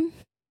pelvic bone.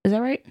 Is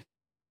that right?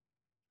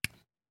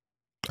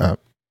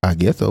 I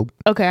guess so.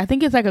 Okay, I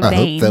think it's like a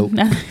vein.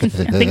 I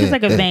think it's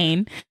like a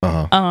vein.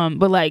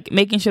 But like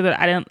making sure that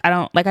I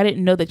don't like I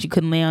didn't know that you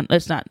couldn't lay on.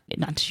 It's not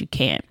that you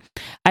can't.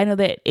 I know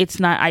that it's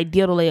not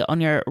ideal to lay it on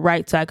your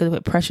right side because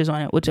it put pressures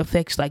on it, which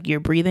affects like your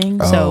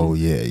breathing. So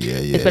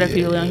it's better for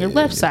you to lay on your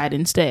left side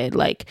instead.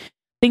 Like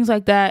things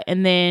like that.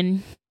 And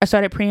then I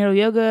started prenatal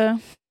yoga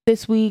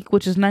this week,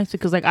 which is nice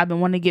because like I've been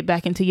wanting to get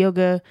back into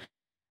yoga.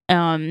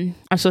 I'm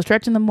still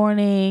stretching in the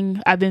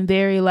morning. I've been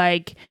very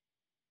like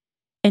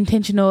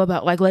intentional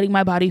about like letting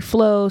my body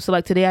flow. So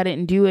like today I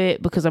didn't do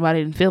it because my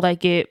body didn't feel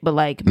like it, but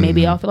like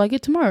maybe I'll feel like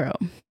it tomorrow,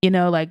 you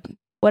know, like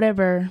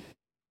whatever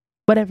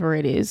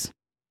it is.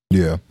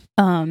 Yeah.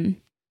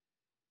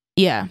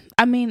 Yeah.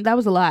 I mean, that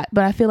was a lot,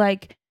 but I feel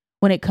like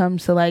when it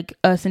comes to like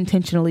us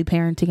intentionally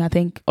parenting, I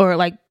think, or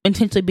like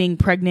intentionally being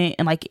pregnant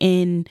and like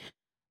in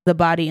the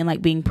body and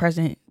like being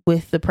present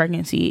with the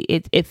pregnancy,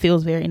 it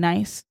feels very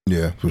nice.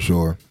 Yeah, for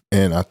sure.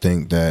 And I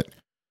think that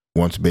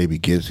once baby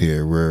gets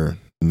here, we're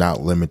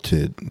not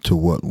limited to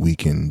what we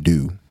can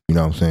do. You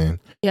know what I'm saying?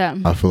 Yeah.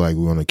 I feel like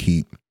we're going to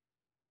keep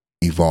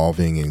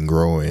evolving and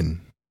growing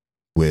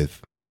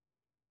with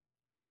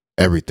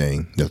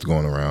everything that's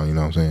going around. You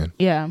know what I'm saying?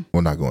 Yeah.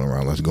 Well, not going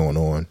around. That's going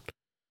on.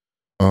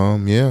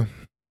 Yeah.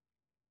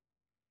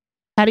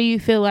 How do you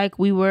feel like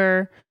we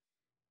were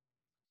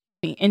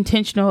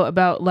intentional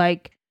about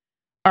like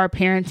our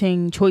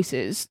parenting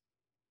choices?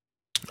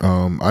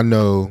 I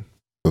know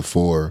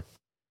before,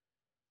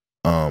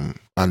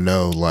 I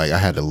know like I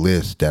had a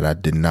list that I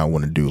did not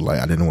want to do. Like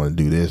I didn't want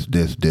to do this,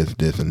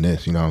 and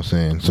this, you know what I'm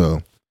saying?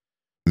 So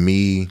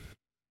me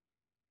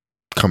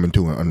coming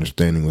to an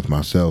understanding with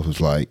myself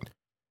is like,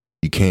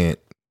 you can't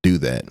do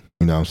that,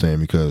 you know what I'm saying?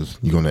 Because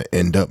you're going to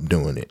end up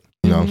doing it,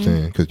 you know what I'm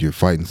saying? Because you're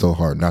fighting so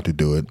hard not to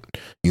do it.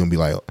 You're going to be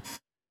like,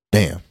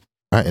 damn,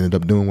 I ended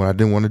up doing what I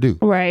didn't want to do.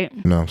 Right.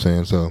 You know what I'm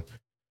saying? So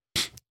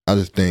I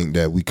just think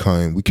that we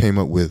came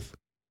up with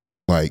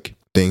like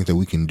things that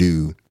we can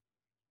do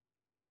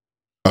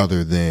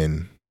other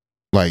than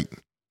like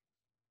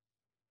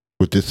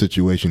with this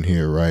situation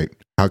here, right?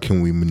 How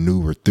can we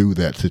maneuver through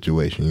that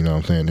situation, you know what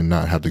I'm saying? And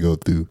not have to go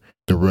through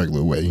the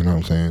regular way, you know what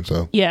I'm saying?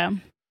 So yeah.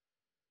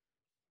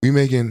 We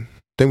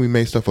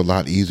made stuff a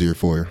lot easier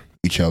for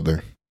each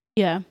other.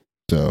 Yeah.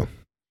 So.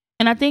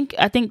 And I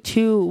think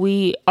too,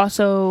 we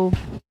also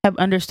have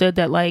understood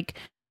that like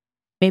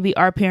maybe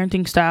our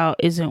parenting style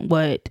isn't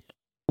what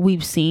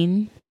we've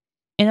seen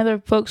in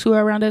other folks who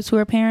are around us who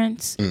are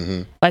parents.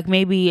 Like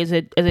maybe as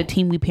a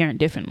team we parent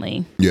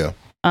differently. Yeah.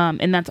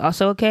 And that's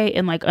also okay.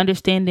 And like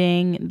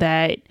understanding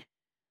that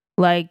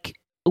like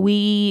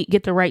we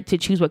get the right to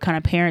choose what kind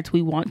of parents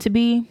we want to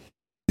be.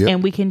 Yep.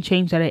 And we can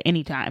change that at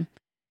any time.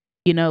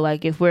 You know,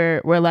 like if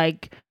we're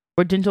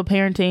gentle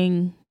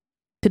parenting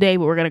today,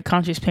 but we're gonna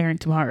conscious parent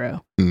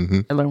tomorrow. I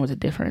learned what's the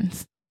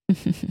difference.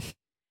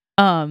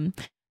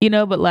 You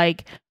know, but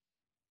like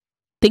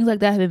things like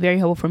that have been very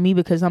helpful for me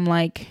because I'm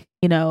like,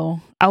 you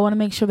know, I want to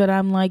make sure that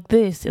I'm like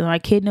this and my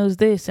kid knows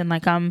this and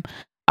like I'm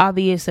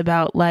obvious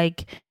about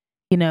like,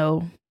 you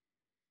know,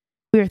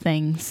 weird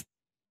things,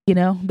 you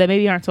know, that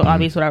maybe aren't so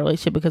obvious with our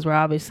relationship because we're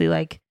obviously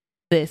like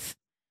this.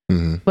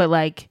 But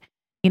like,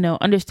 you know,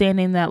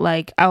 understanding that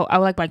like I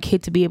would like my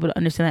kid to be able to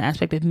understand that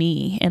aspect of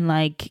me and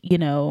like, you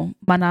know,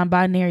 my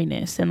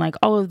non-binariness and like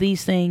all of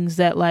these things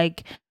that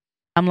like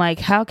I'm like,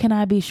 how can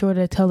I be sure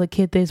to tell the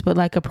kid this but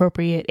like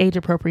age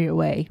appropriate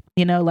way,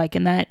 you know, like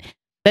in that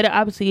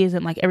obviously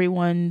isn't like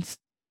everyone's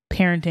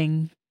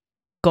parenting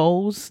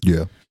goals.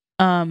 Yeah.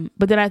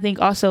 But then I think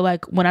also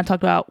like when I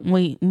talked about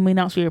when we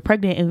announced we were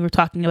pregnant and we were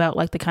talking about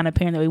like the kind of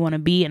parent that we want to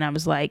be, and I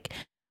was like,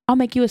 I'll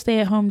make you a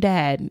stay-at-home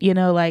dad, you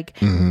know, like,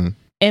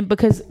 and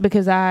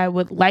because I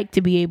would like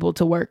to be able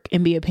to work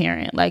and be a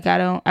parent. Like I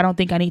don't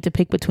think I need to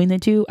pick between the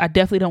two. I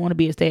definitely don't want to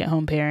be a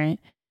stay-at-home parent.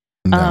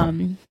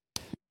 No.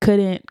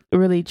 Couldn't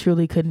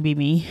be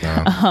me.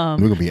 No.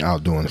 We're gonna be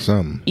out doing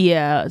something.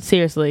 Yeah,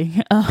 seriously.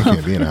 I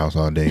can't be in the house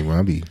all day when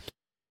I be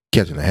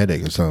catching a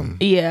headache or something.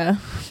 Yeah.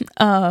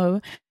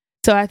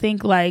 So I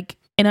think like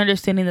in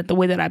understanding that the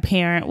way that I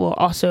parent will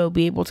also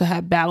be able to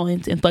have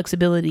balance and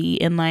flexibility,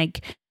 and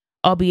like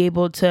I'll be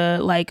able to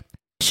like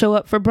show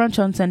up for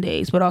brunch on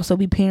Sundays, but also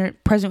be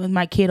present with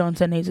my kid on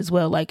Sundays as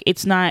well. Like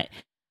it's not,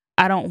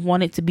 I don't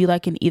want it to be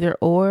like an either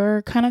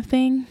or kind of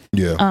thing.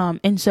 Yeah.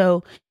 And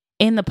so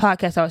in the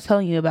podcast I was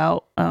telling you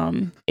about,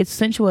 it's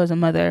Sensual as a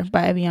Mother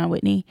by Evian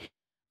Whitney,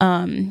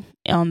 on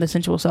the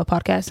Sensual Self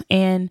podcast.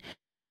 And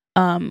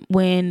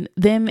when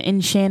them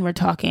and Shan were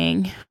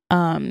talking,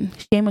 Shan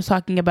was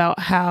talking about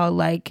how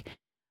like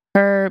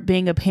her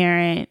being a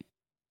parent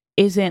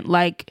isn't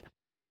like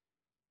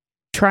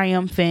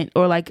triumphant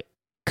or like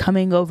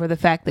coming over the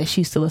fact that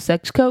she's still a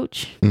sex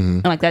coach,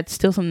 and like that's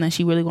still something that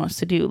she really wants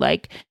to do.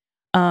 Like,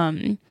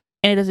 and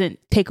it doesn't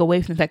take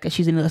away from the fact that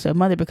she's a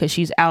mother, because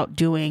she's out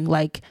doing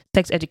like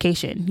sex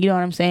education. You know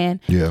what I'm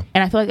saying? Yeah.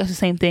 And I feel like that's the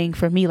same thing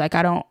for me. Like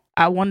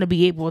I want to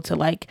be able to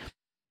like,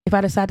 if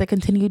I decide to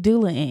continue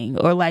dueling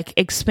or like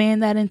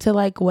expand that into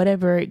like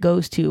whatever it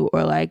goes to,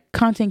 or like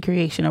content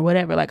creation or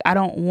whatever, like I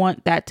don't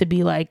want that to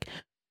be like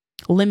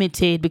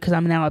limited because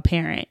I'm now a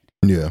parent.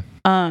 Yeah.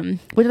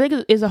 Which I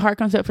think is a hard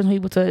concept for some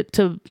people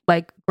to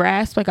like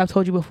grasp. Like I've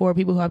told you before,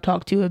 people who I've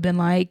talked to have been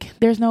like,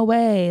 there's no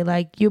way,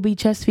 like you'll be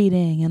chest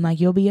feeding and like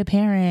you'll be a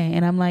parent.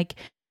 And I'm like,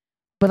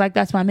 but like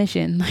that's my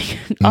mission. Like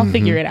I'll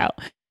figure it out.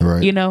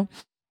 Right. You know?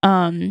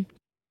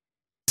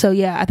 So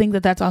yeah, I think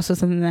that that's also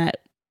something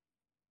that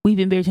we've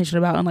been very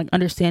intentional about, and like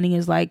understanding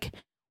is like,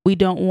 we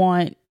don't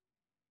want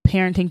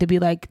parenting to be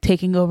like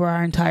taking over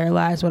our entire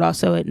lives, but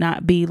also it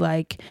not be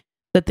like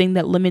the thing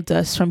that limits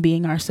us from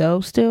being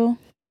ourselves still.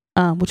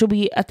 Which will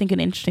be, I think, an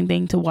interesting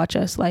thing to watch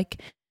us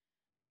like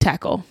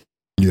tackle.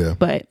 Yeah.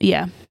 But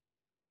yeah.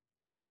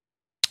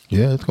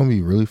 Yeah, it's gonna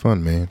be really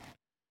fun, man.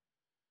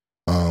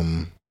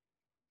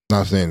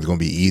 Not saying it's gonna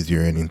be easy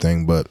or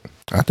anything, but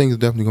I think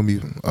it's definitely gonna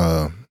be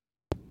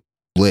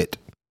lit,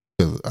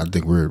 because I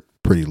think we're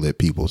pretty lit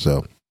people.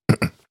 So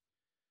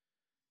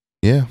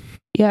yeah.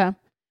 Yeah.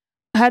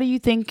 How do you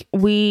think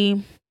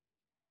I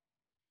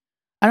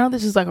know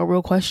this is like a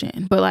real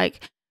question, but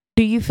like,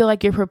 do you feel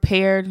like you're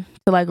prepared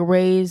to like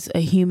raise a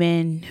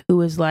human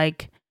who is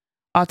like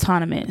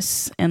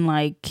autonomous and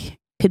like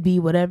could be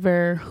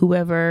whatever,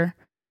 whoever,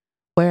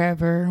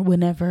 wherever,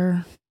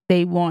 whenever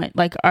they want?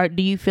 Like,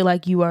 do you feel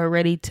like you are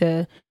ready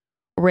to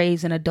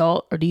raise an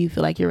adult, or do you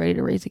feel like you're ready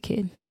to raise a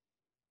kid?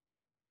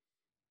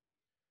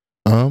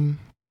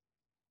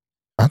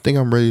 I think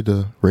I'm ready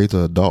to raise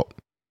an adult,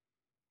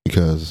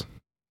 because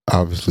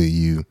obviously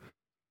you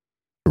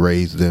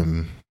raise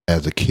them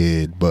as a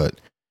kid, but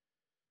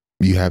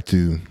you have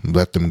to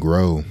let them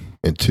grow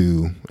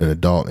into an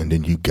adult, and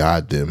then you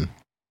guide them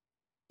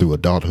through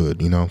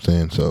adulthood. You know what I'm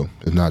saying? So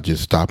it's not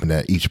just stopping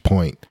at each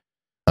point.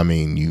 I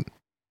mean, you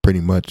pretty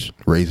much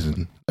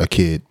raising a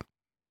kid,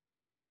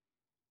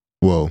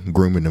 well,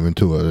 grooming them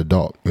into an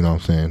adult. You know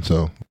what I'm saying?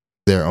 So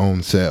their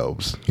own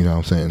selves. You know what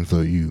I'm saying?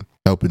 So you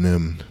helping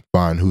them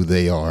find who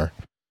they are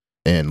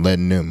and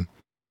letting them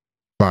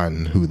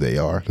find who they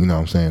are. You know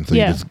what I'm saying? So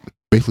you just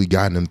basically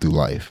guiding them through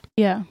life.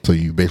 Yeah. So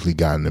you basically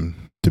guiding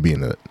them to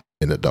being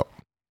an adult.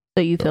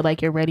 So you feel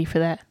like you're ready for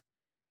that?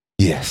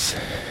 Yes.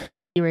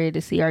 You ready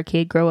to see our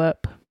kid grow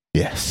up?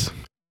 Yes.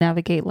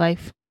 Navigate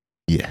life?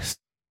 Yes.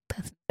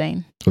 That's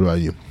insane. What about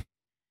you?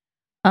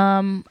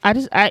 I'm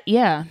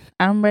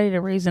ready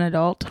to raise an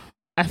adult.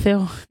 I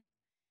feel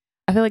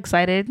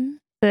excited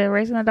to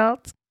raise an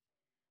adult.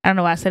 I don't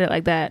know why I said it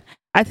like that.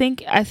 I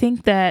think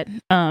that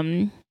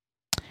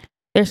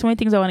there's so many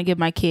things I want to give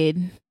my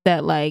kid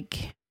that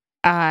like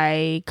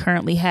I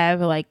currently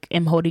have, like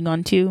am holding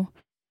on to.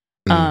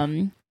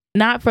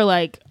 Not for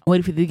like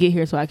waiting for you to get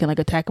here so I can like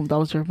attack them with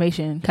all this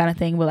information kind of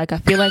thing, but like I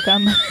feel like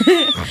I'm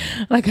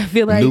like I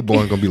feel like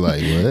newborn gonna be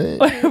like,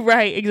 what?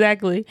 Right,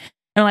 exactly.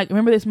 And like,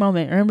 remember this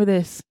moment, remember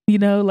this, you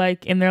know,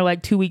 like, and they're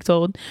like 2 weeks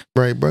old.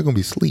 Right, bro, gonna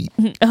be asleep.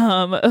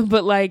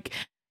 But like,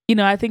 you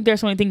know, I think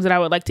there's so many things that I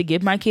would like to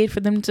give my kid for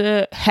them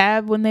to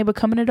have when they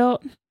become an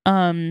adult.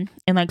 And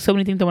like so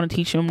many things I want to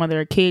teach them while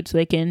they're a kid, so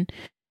they can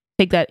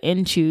take that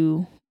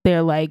into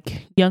their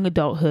like young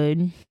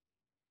adulthood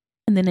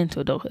and then into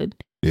adulthood.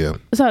 Yeah.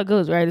 That's how it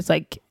goes, right? It's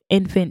like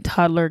infant,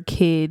 toddler,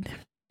 kid,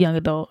 young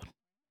adult.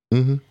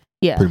 Mm-hmm.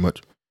 Yeah. Pretty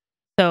much.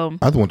 So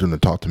I just want them to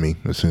talk to me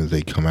as soon as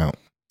they come out.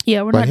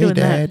 Yeah, we're not doing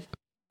Dad, that.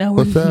 No,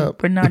 what's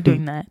up? We're not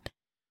doing that.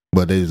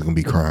 But they're just gonna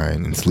be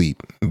crying and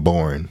sleep,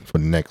 boring for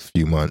the next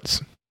few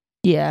months.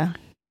 Yeah.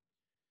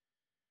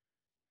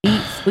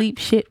 Eat, sleep,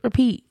 shit,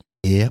 repeat.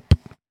 Yep.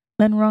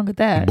 Nothing wrong with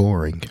that.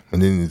 Boring.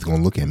 And then it's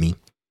gonna look at me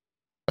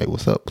like,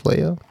 "What's up,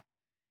 player?"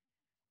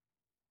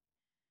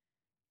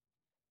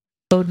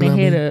 Holding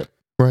their head up.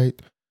 Right.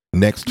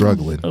 Neck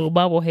struggling. Little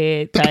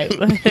bobblehead type.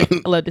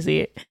 I love to see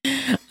it.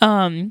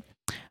 One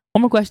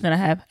more question that I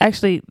have.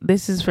 Actually,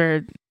 this is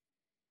for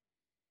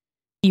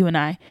you and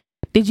I.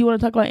 Did you want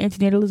to talk about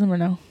antinatalism or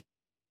no?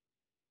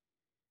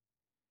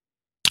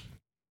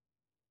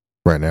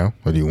 Right now?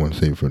 Or do you want to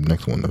save it for the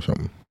next one or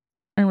something?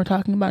 And we're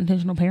talking about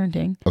intentional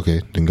parenting.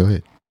 Okay, then go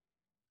ahead.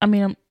 I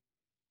mean,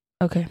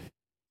 okay.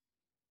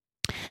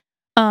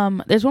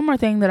 There's one more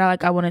thing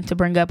that I wanted to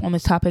bring up on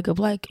this topic of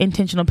like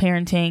intentional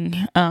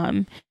parenting.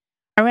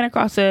 I ran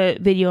across a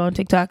video on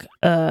TikTok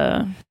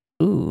a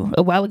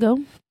while ago,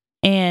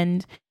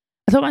 and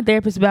I told my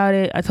therapist about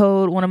it. I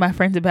told one of my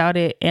friends about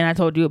it, and I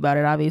told you about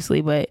it,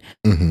 obviously. But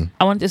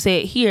I wanted to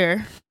say it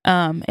here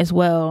as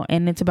well,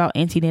 and it's about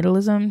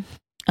antinatalism,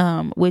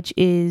 which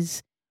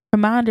is,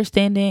 from my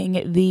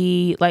understanding,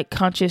 the like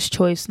conscious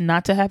choice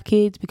not to have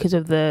kids because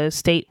of the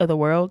state of the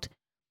world.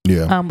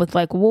 Yeah. With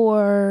like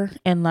war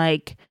and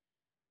like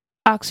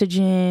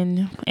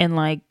oxygen and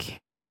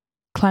like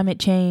climate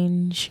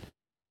change.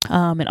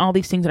 And all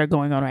these things that are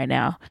going on right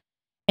now.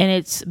 And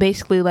it's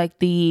basically like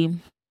the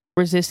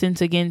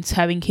resistance against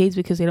having kids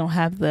because they don't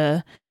have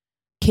the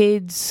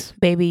kids,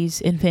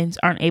 babies, infants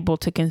aren't able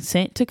to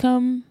consent to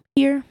come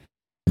here.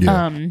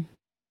 Yeah.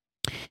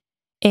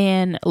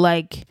 And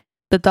like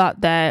the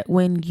thought that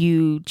when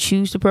you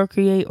choose to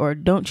procreate or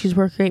don't choose to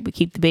procreate but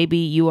keep the baby,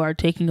 you are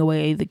taking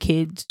away the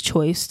kid's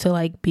choice to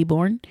like be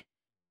born.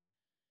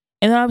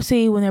 And then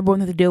obviously when they're born,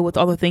 they have to deal with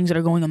all the things that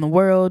are going on in the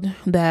world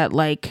that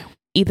like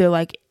either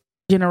like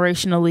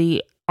generationally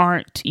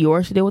aren't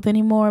yours to deal with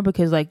anymore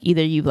because like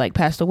either you've like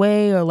passed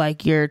away or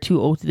like you're too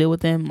old to deal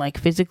with them like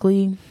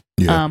physically.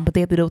 But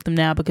they have to deal with them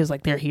now because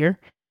like they're here.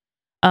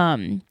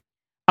 I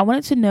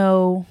wanted to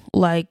know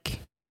like,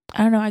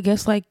 I don't know, I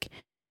guess like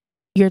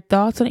your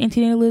thoughts on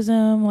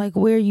antinatalism, like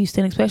where you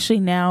stand,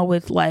 especially now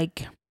with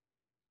like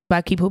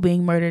Black people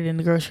being murdered in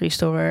the grocery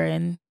store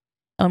and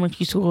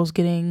elementary schools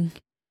getting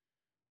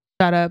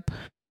shot up,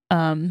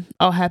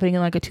 all happening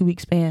in like a 2-week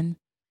span.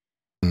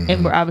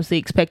 And we're obviously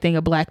expecting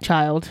a Black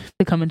child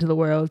to come into the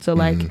world. So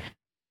like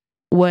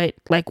what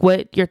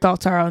your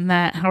thoughts are on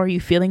that? How are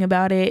you feeling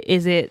about it?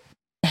 Is it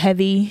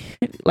heavy?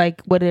 Like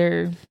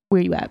where are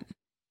you at?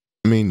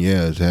 I mean,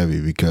 yeah, it's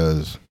heavy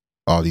because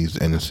all these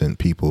innocent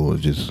people are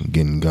just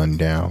getting gunned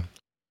down.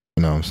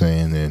 You know what I'm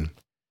saying? And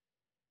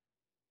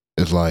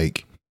it's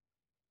like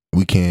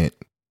we can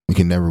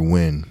never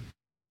win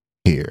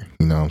here.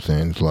 You know what I'm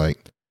saying? It's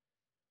like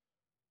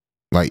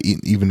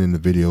even in the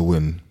video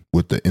in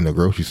the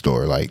grocery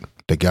store, like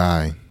the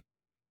guy,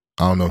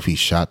 I don't know if he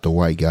shot the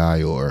white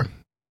guy or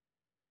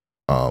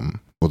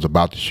was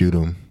about to shoot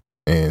him,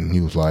 and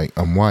he was like,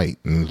 "I'm white,"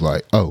 and he was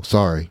like, "Oh,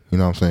 sorry," you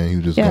know what I'm saying? He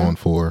was just going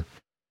for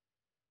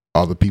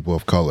all the people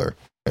of color,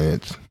 and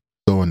it's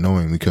so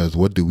annoying because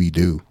what do we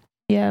do?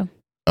 Yeah,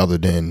 other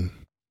than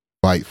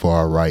fight for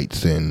our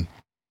rights and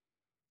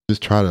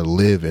just try to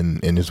live in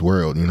this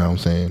world, you know what I'm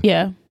saying?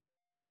 Yeah.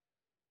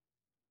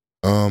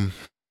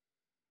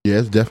 Yeah,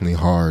 it's definitely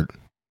hard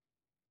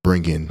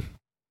bringing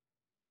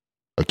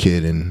a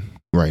kid in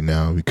right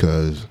now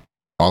because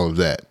all of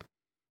that.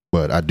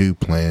 But I do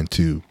plan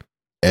to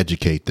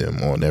educate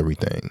them on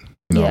everything.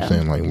 You know what I'm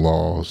saying? Like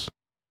laws,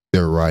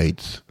 their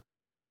rights.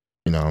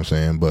 You know what I'm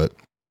saying? But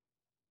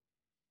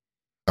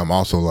I'm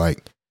also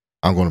like,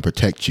 I'm going to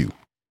protect you.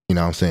 You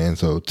know what I'm saying?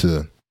 So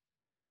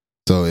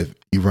if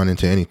you run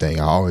into anything,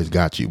 I always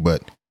got you.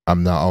 But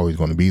I'm not always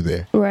going to be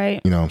there.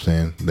 Right. You know what I'm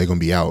saying? They're going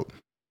to be out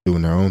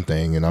doing their own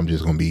thing, and I'm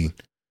just going to be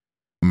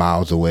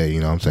miles away. You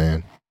know what I'm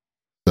saying?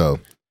 So,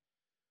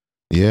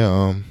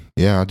 yeah,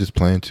 I just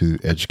plan to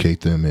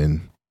educate them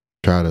and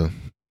try to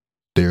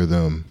steer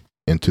them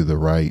into the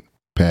right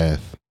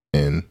path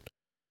and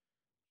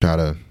try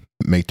to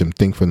make them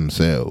think for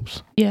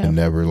themselves. Yeah. And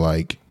never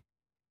like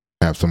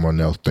have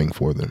someone else think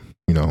for them.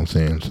 You know what I'm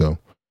saying? So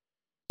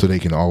they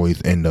can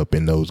always end up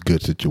in those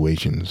good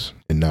situations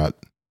and not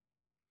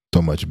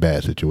so much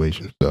bad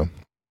situations. So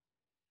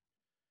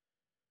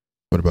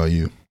what about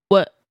you?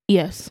 What?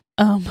 Yes.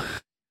 I'm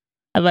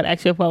about to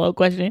ask you a follow-up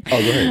question.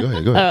 Oh, go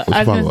ahead. What's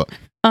the follow-up?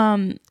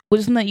 Was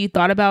it something that you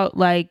thought about,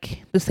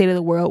 like the state of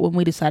the world when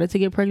we decided to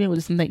get pregnant? Was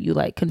it something that you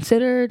like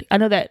considered? I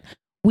know that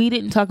we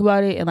didn't talk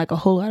about it in like a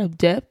whole lot of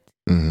depth.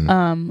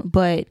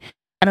 But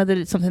I know that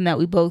it's something that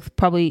we both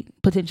probably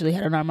potentially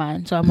had on our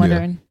mind. So I'm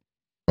wondering.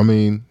 I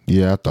mean,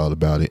 yeah, I thought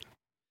about it.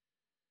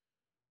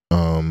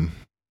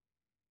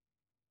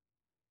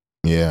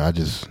 Yeah, I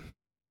just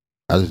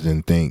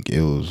didn't think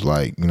it was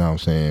like, you know what I'm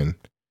saying,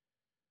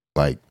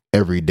 like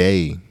every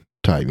day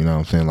type, you know what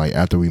I'm saying? Like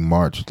after we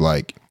marched,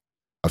 like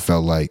I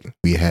felt like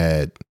we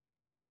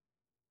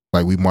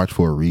marched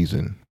for a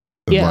reason.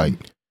 Yeah.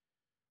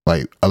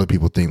 Like other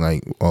people think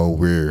like, oh,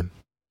 we're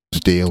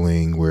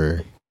stealing,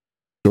 we're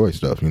destroy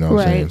stuff, you know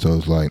what I'm saying? So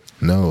it's like,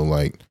 no,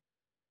 like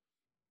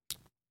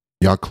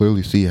y'all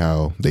clearly see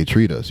how they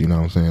treat us, you know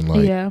what I'm saying?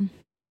 Like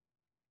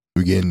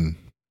we're getting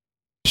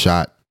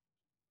shot,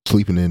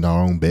 sleeping in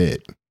our own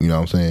bed, you know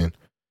what I'm saying?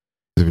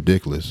 It's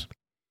ridiculous.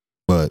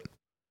 But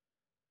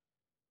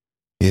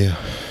yeah.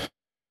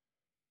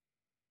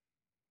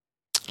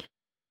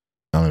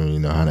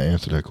 know how to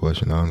answer that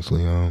question,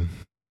 honestly.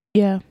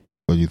 Yeah.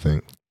 What do you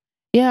think?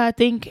 Yeah, I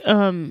think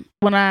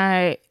when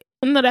I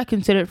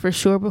considered for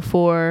sure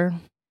before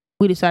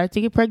we decided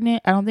to get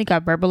pregnant, I don't think I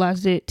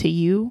verbalized it to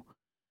you.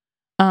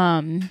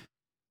 But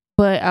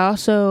I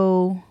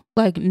also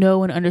like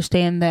know and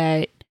understand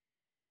that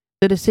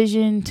the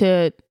decision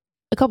to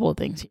a couple of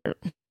things here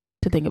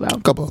to think about.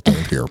 A couple of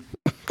things here.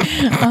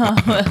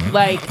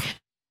 Like,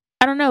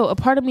 I don't know. A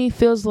part of me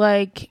feels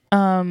like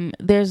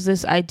there's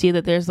this idea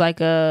that there's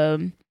like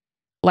a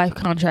life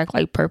contract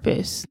like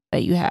purpose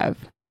that you have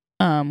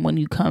when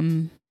you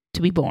come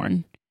to be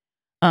born.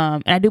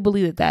 And I do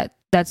believe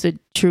that's a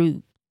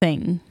true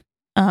thing.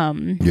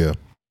 Yeah.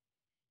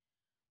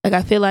 Like,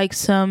 I feel like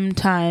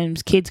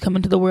sometimes kids come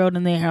into the world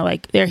and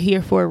they're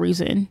here for a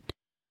reason.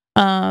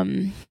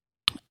 And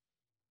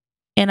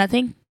I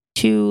think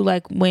too,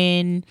 like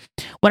when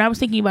I was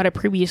thinking about it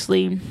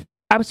previously,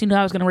 obviously knew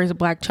I was going to raise a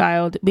black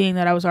child, being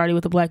that I was already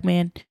with a black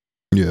man.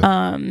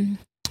 Yeah.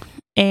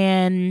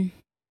 And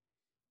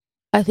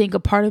I think a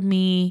part of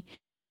me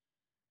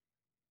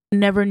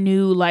never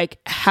knew like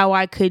how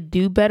I could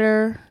do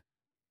better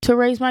to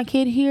raise my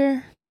kid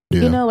here.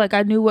 Yeah. You know, like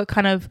I knew what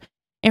kind of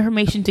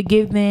information to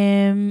give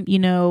them, you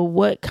know,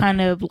 what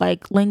kind of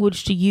like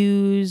language to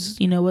use,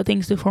 you know, what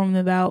things to inform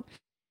them about.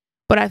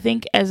 But I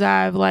think as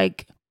I've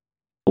like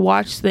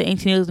watched the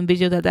 1800s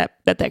video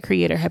that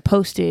creator had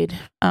posted,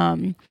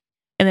 and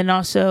then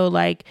also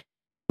like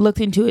looked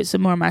into it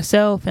some more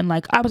myself and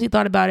like obviously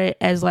thought about it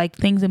as like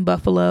things in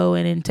Buffalo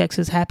and in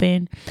Texas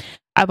happen.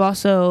 I've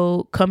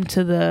also come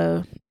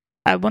to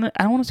I don't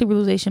want to say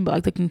realization, but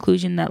like the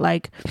conclusion that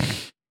like,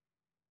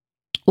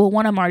 well,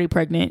 one, I'm already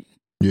pregnant.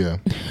 Yeah.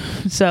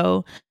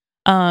 So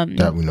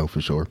that we know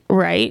for sure.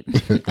 Right.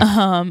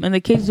 And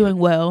the kid's doing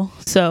well,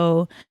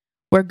 so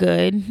we're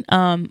good.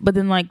 But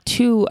then like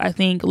two, I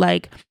think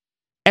like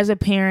as a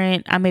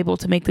parent, I'm able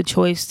to make the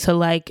choice to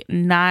like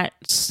not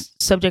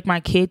subject my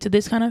kid to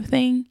this kind of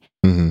thing.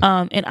 Mm-hmm.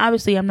 And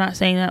obviously I'm not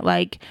saying that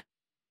like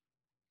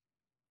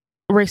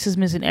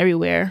racism isn't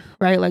everywhere,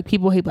 right? Like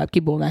people hate black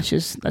people and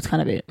that's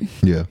kind of it.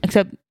 Yeah.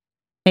 Except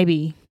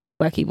maybe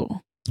black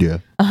people. Yeah.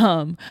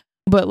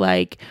 But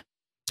like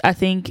I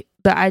think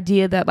the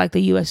idea that like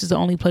the US is the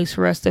only place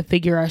for us to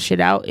figure our shit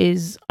out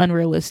is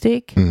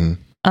unrealistic.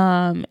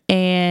 Mm-hmm.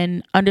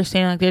 And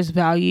understanding like there's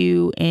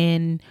value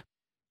in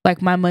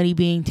like my money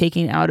being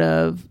taken out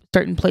of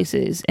certain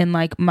places and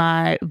like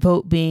my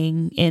vote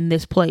being in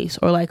this place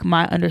or like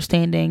my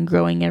understanding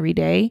growing every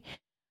day.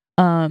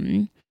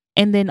 And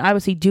then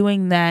obviously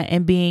doing that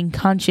and being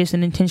conscious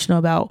and intentional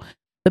about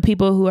the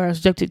people who are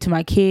subjected to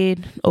my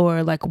kid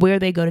or like where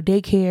they go to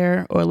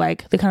daycare or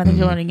like the kind of things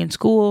they're learning in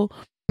school,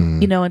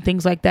 you know, and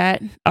things like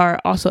that are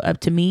also up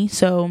to me.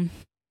 So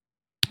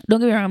don't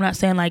get me wrong, I'm not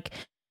saying like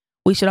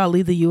we should all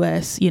leave the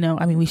US, you know,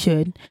 I mean, we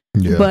should.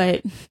 Yeah.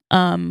 But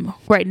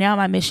right now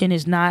my mission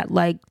is not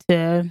like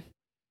to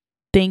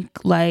think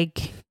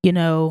like, you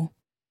know,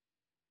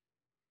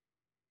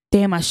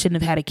 damn, I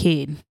shouldn't have had a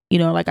kid, you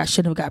know, like I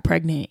shouldn't have got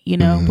pregnant, you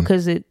know,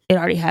 because it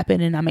already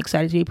happened and I'm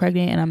excited to be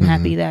pregnant and I'm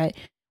happy that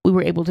we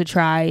were able to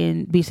try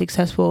and be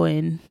successful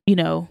and, you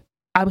know,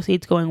 obviously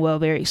it's going well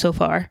so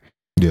far.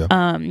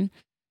 Yeah.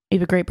 We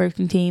have a great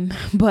birthing team,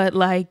 but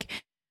like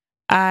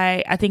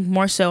I think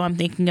more so I'm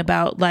thinking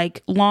about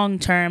like long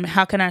term,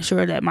 how can I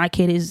ensure that my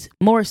kid is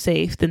more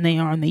safe than they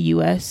are in the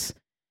US?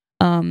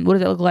 What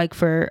does it look like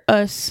for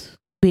us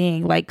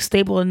being like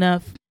stable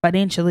enough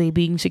financially,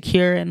 being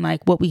secure and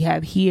like what we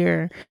have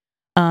here?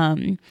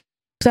 Because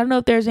I don't know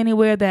if there's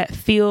anywhere that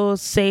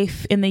feels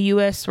safe in the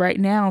US right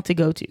now to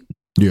go to.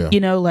 Yeah. You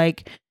know,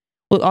 like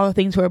with all the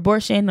things for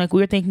abortion, like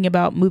we were thinking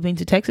about moving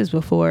to Texas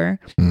before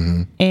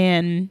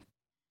and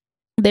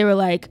they were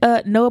like,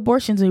 no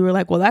abortions. And we were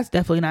like, well, that's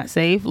definitely not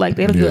safe. Like,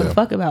 they don't give a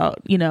fuck about,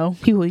 you know,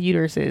 people with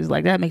uteruses.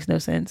 Like, that makes no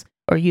sense.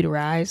 Or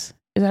uteri. Is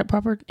that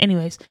proper?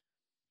 Anyways,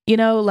 you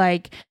know,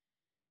 like,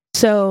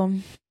 so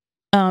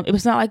it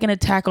was not like an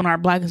attack on our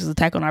blackness, it's an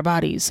attack on our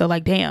bodies. So,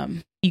 like,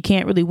 damn, you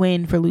can't really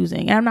win for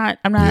losing. And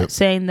I'm not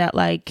saying that,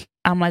 like,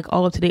 I'm, like,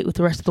 all up to date with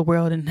the rest of the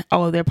world and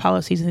all of their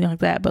policies and things like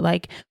that. But,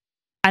 like,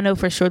 I know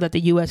for sure that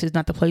the U.S. is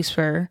not the place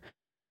for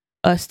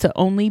us to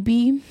only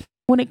be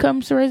when it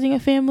comes to raising a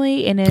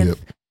family. And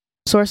if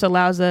Source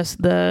allows us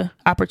the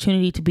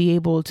opportunity to be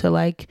able to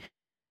like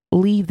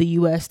leave the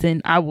US,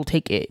 then I will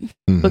take it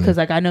because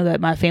like I know that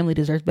my family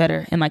deserves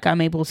better and like I'm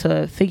able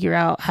to figure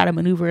out how to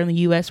maneuver in the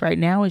US right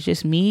now. It's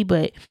just me,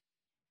 but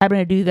having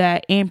to do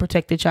that and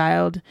protect the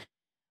child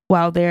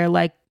while they're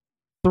like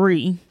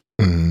 3,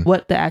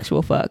 what the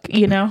actual fuck,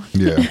 you know?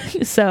 Yeah.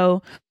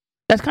 So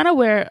that's kind of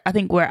where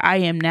I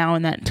am now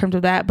in that in terms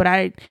of that. But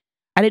I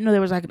didn't know there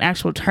was like an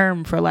actual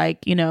term for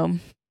like, you know,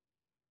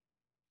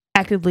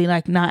 actively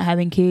like not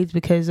having kids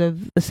because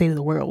of the state of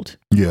the world.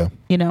 Yeah.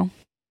 You know?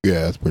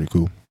 Yeah, that's pretty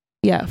cool.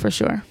 Yeah, for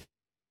sure.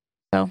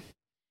 So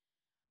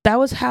that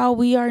was how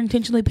we are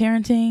intentionally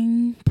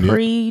parenting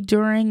pre,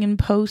 during, and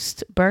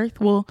post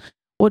birth. We'll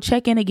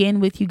check in again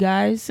with you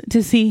guys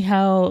to see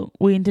how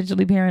we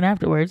intentionally parent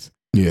afterwards.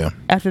 Yeah.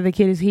 After the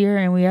kid is here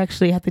and we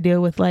actually have to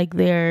deal with like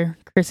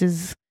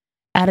Chris's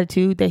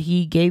attitude that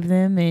he gave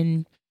them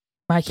and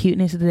my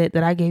cuteness that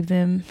I gave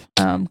them.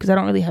 Because I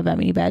don't really have that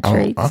many bad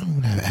traits. I don't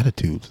even have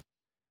attitudes.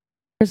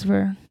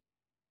 Christopher,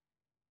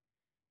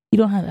 you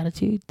don't have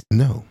attitudes.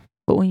 No.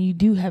 But when you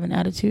do have an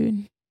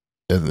attitude,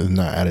 it's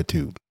not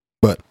attitude.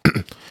 But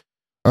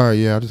all right,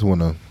 yeah, I just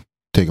want to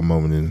take a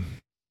moment and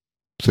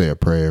say a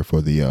prayer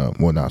for the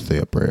well, not say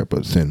a prayer,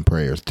 but send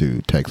prayers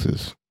to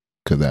Texas,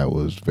 because that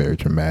was very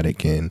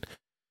traumatic and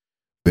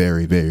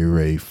very, very,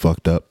 very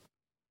fucked up.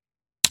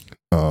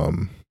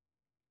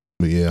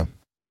 But yeah.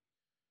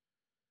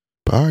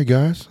 But all right,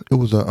 guys, it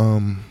was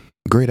a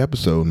great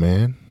episode,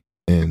 man,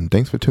 and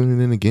thanks for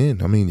tuning in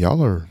again. I mean,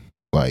 y'all are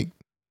like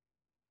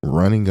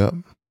running up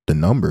the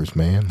numbers,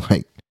 man.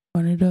 Like,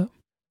 run it up.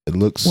 It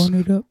looks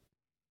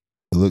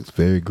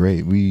very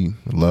great. We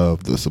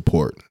love the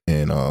support,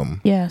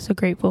 and yeah, so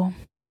grateful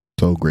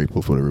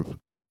for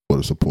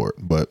the support.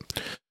 But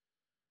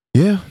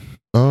yeah,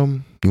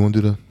 you want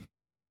to do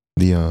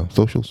the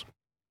socials?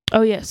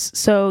 Oh yes,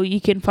 so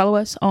you can follow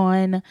us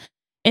on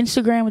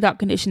Instagram Without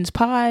Conditions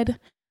Pod.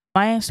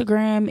 My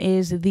Instagram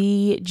is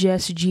the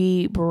Jess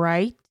G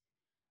Bright.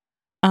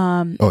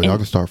 Y'all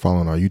can start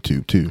following our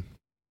YouTube too.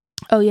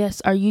 Oh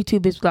yes, our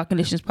YouTube is Without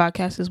Conditions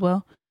Podcast as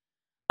well.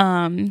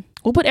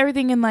 We'll put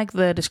everything in like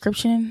the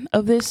description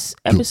of this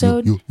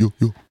episode.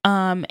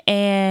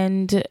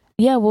 And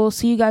yeah, we'll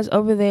see you guys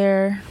over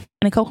there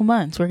in a couple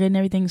months. We're getting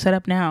everything set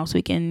up now so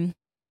you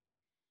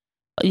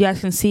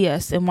guys can see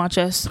us and watch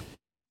us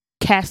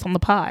cast on the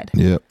pod.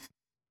 Yep.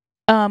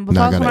 But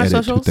follow us on our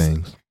socials. 2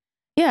 things.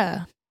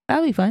 Yeah,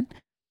 that'll be fun.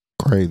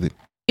 Crazy.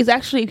 It's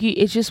actually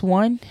it's just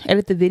one,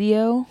 edit the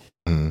video.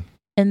 Mm.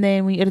 And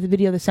then when you edit the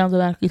video, the sound's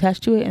automatically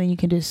attached to it, and then you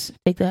can just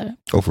take that.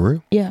 Oh, for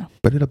real? Yeah.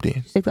 Put it up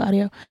there. Take the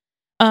audio.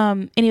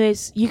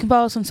 Anyways, you can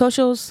follow us on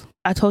socials.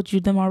 I told you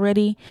them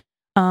already.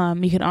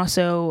 You can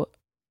also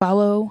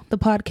follow the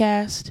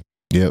podcast.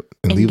 Yep.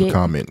 And leave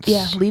comments.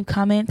 Yeah, leave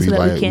comments. We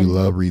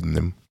love reading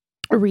them.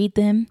 Read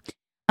them.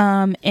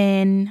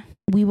 And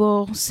we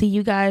will see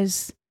you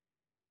guys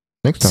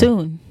next time.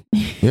 Soon.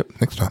 Yep,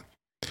 next time.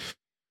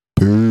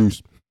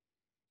 Peace.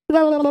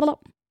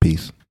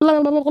 Peace.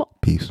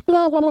 Peace.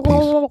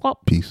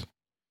 Peace.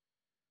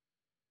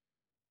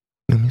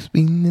 Let me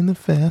spin in the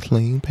fast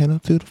lane, pedal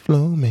to the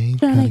floor, man.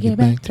 Trying to get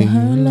back to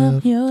her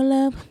love, your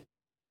love.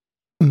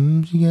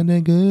 She got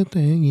that good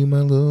thing, you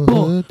my little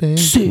good thing.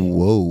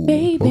 Whoa.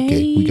 Baby.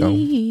 Okay,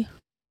 we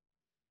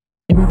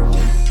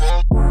go.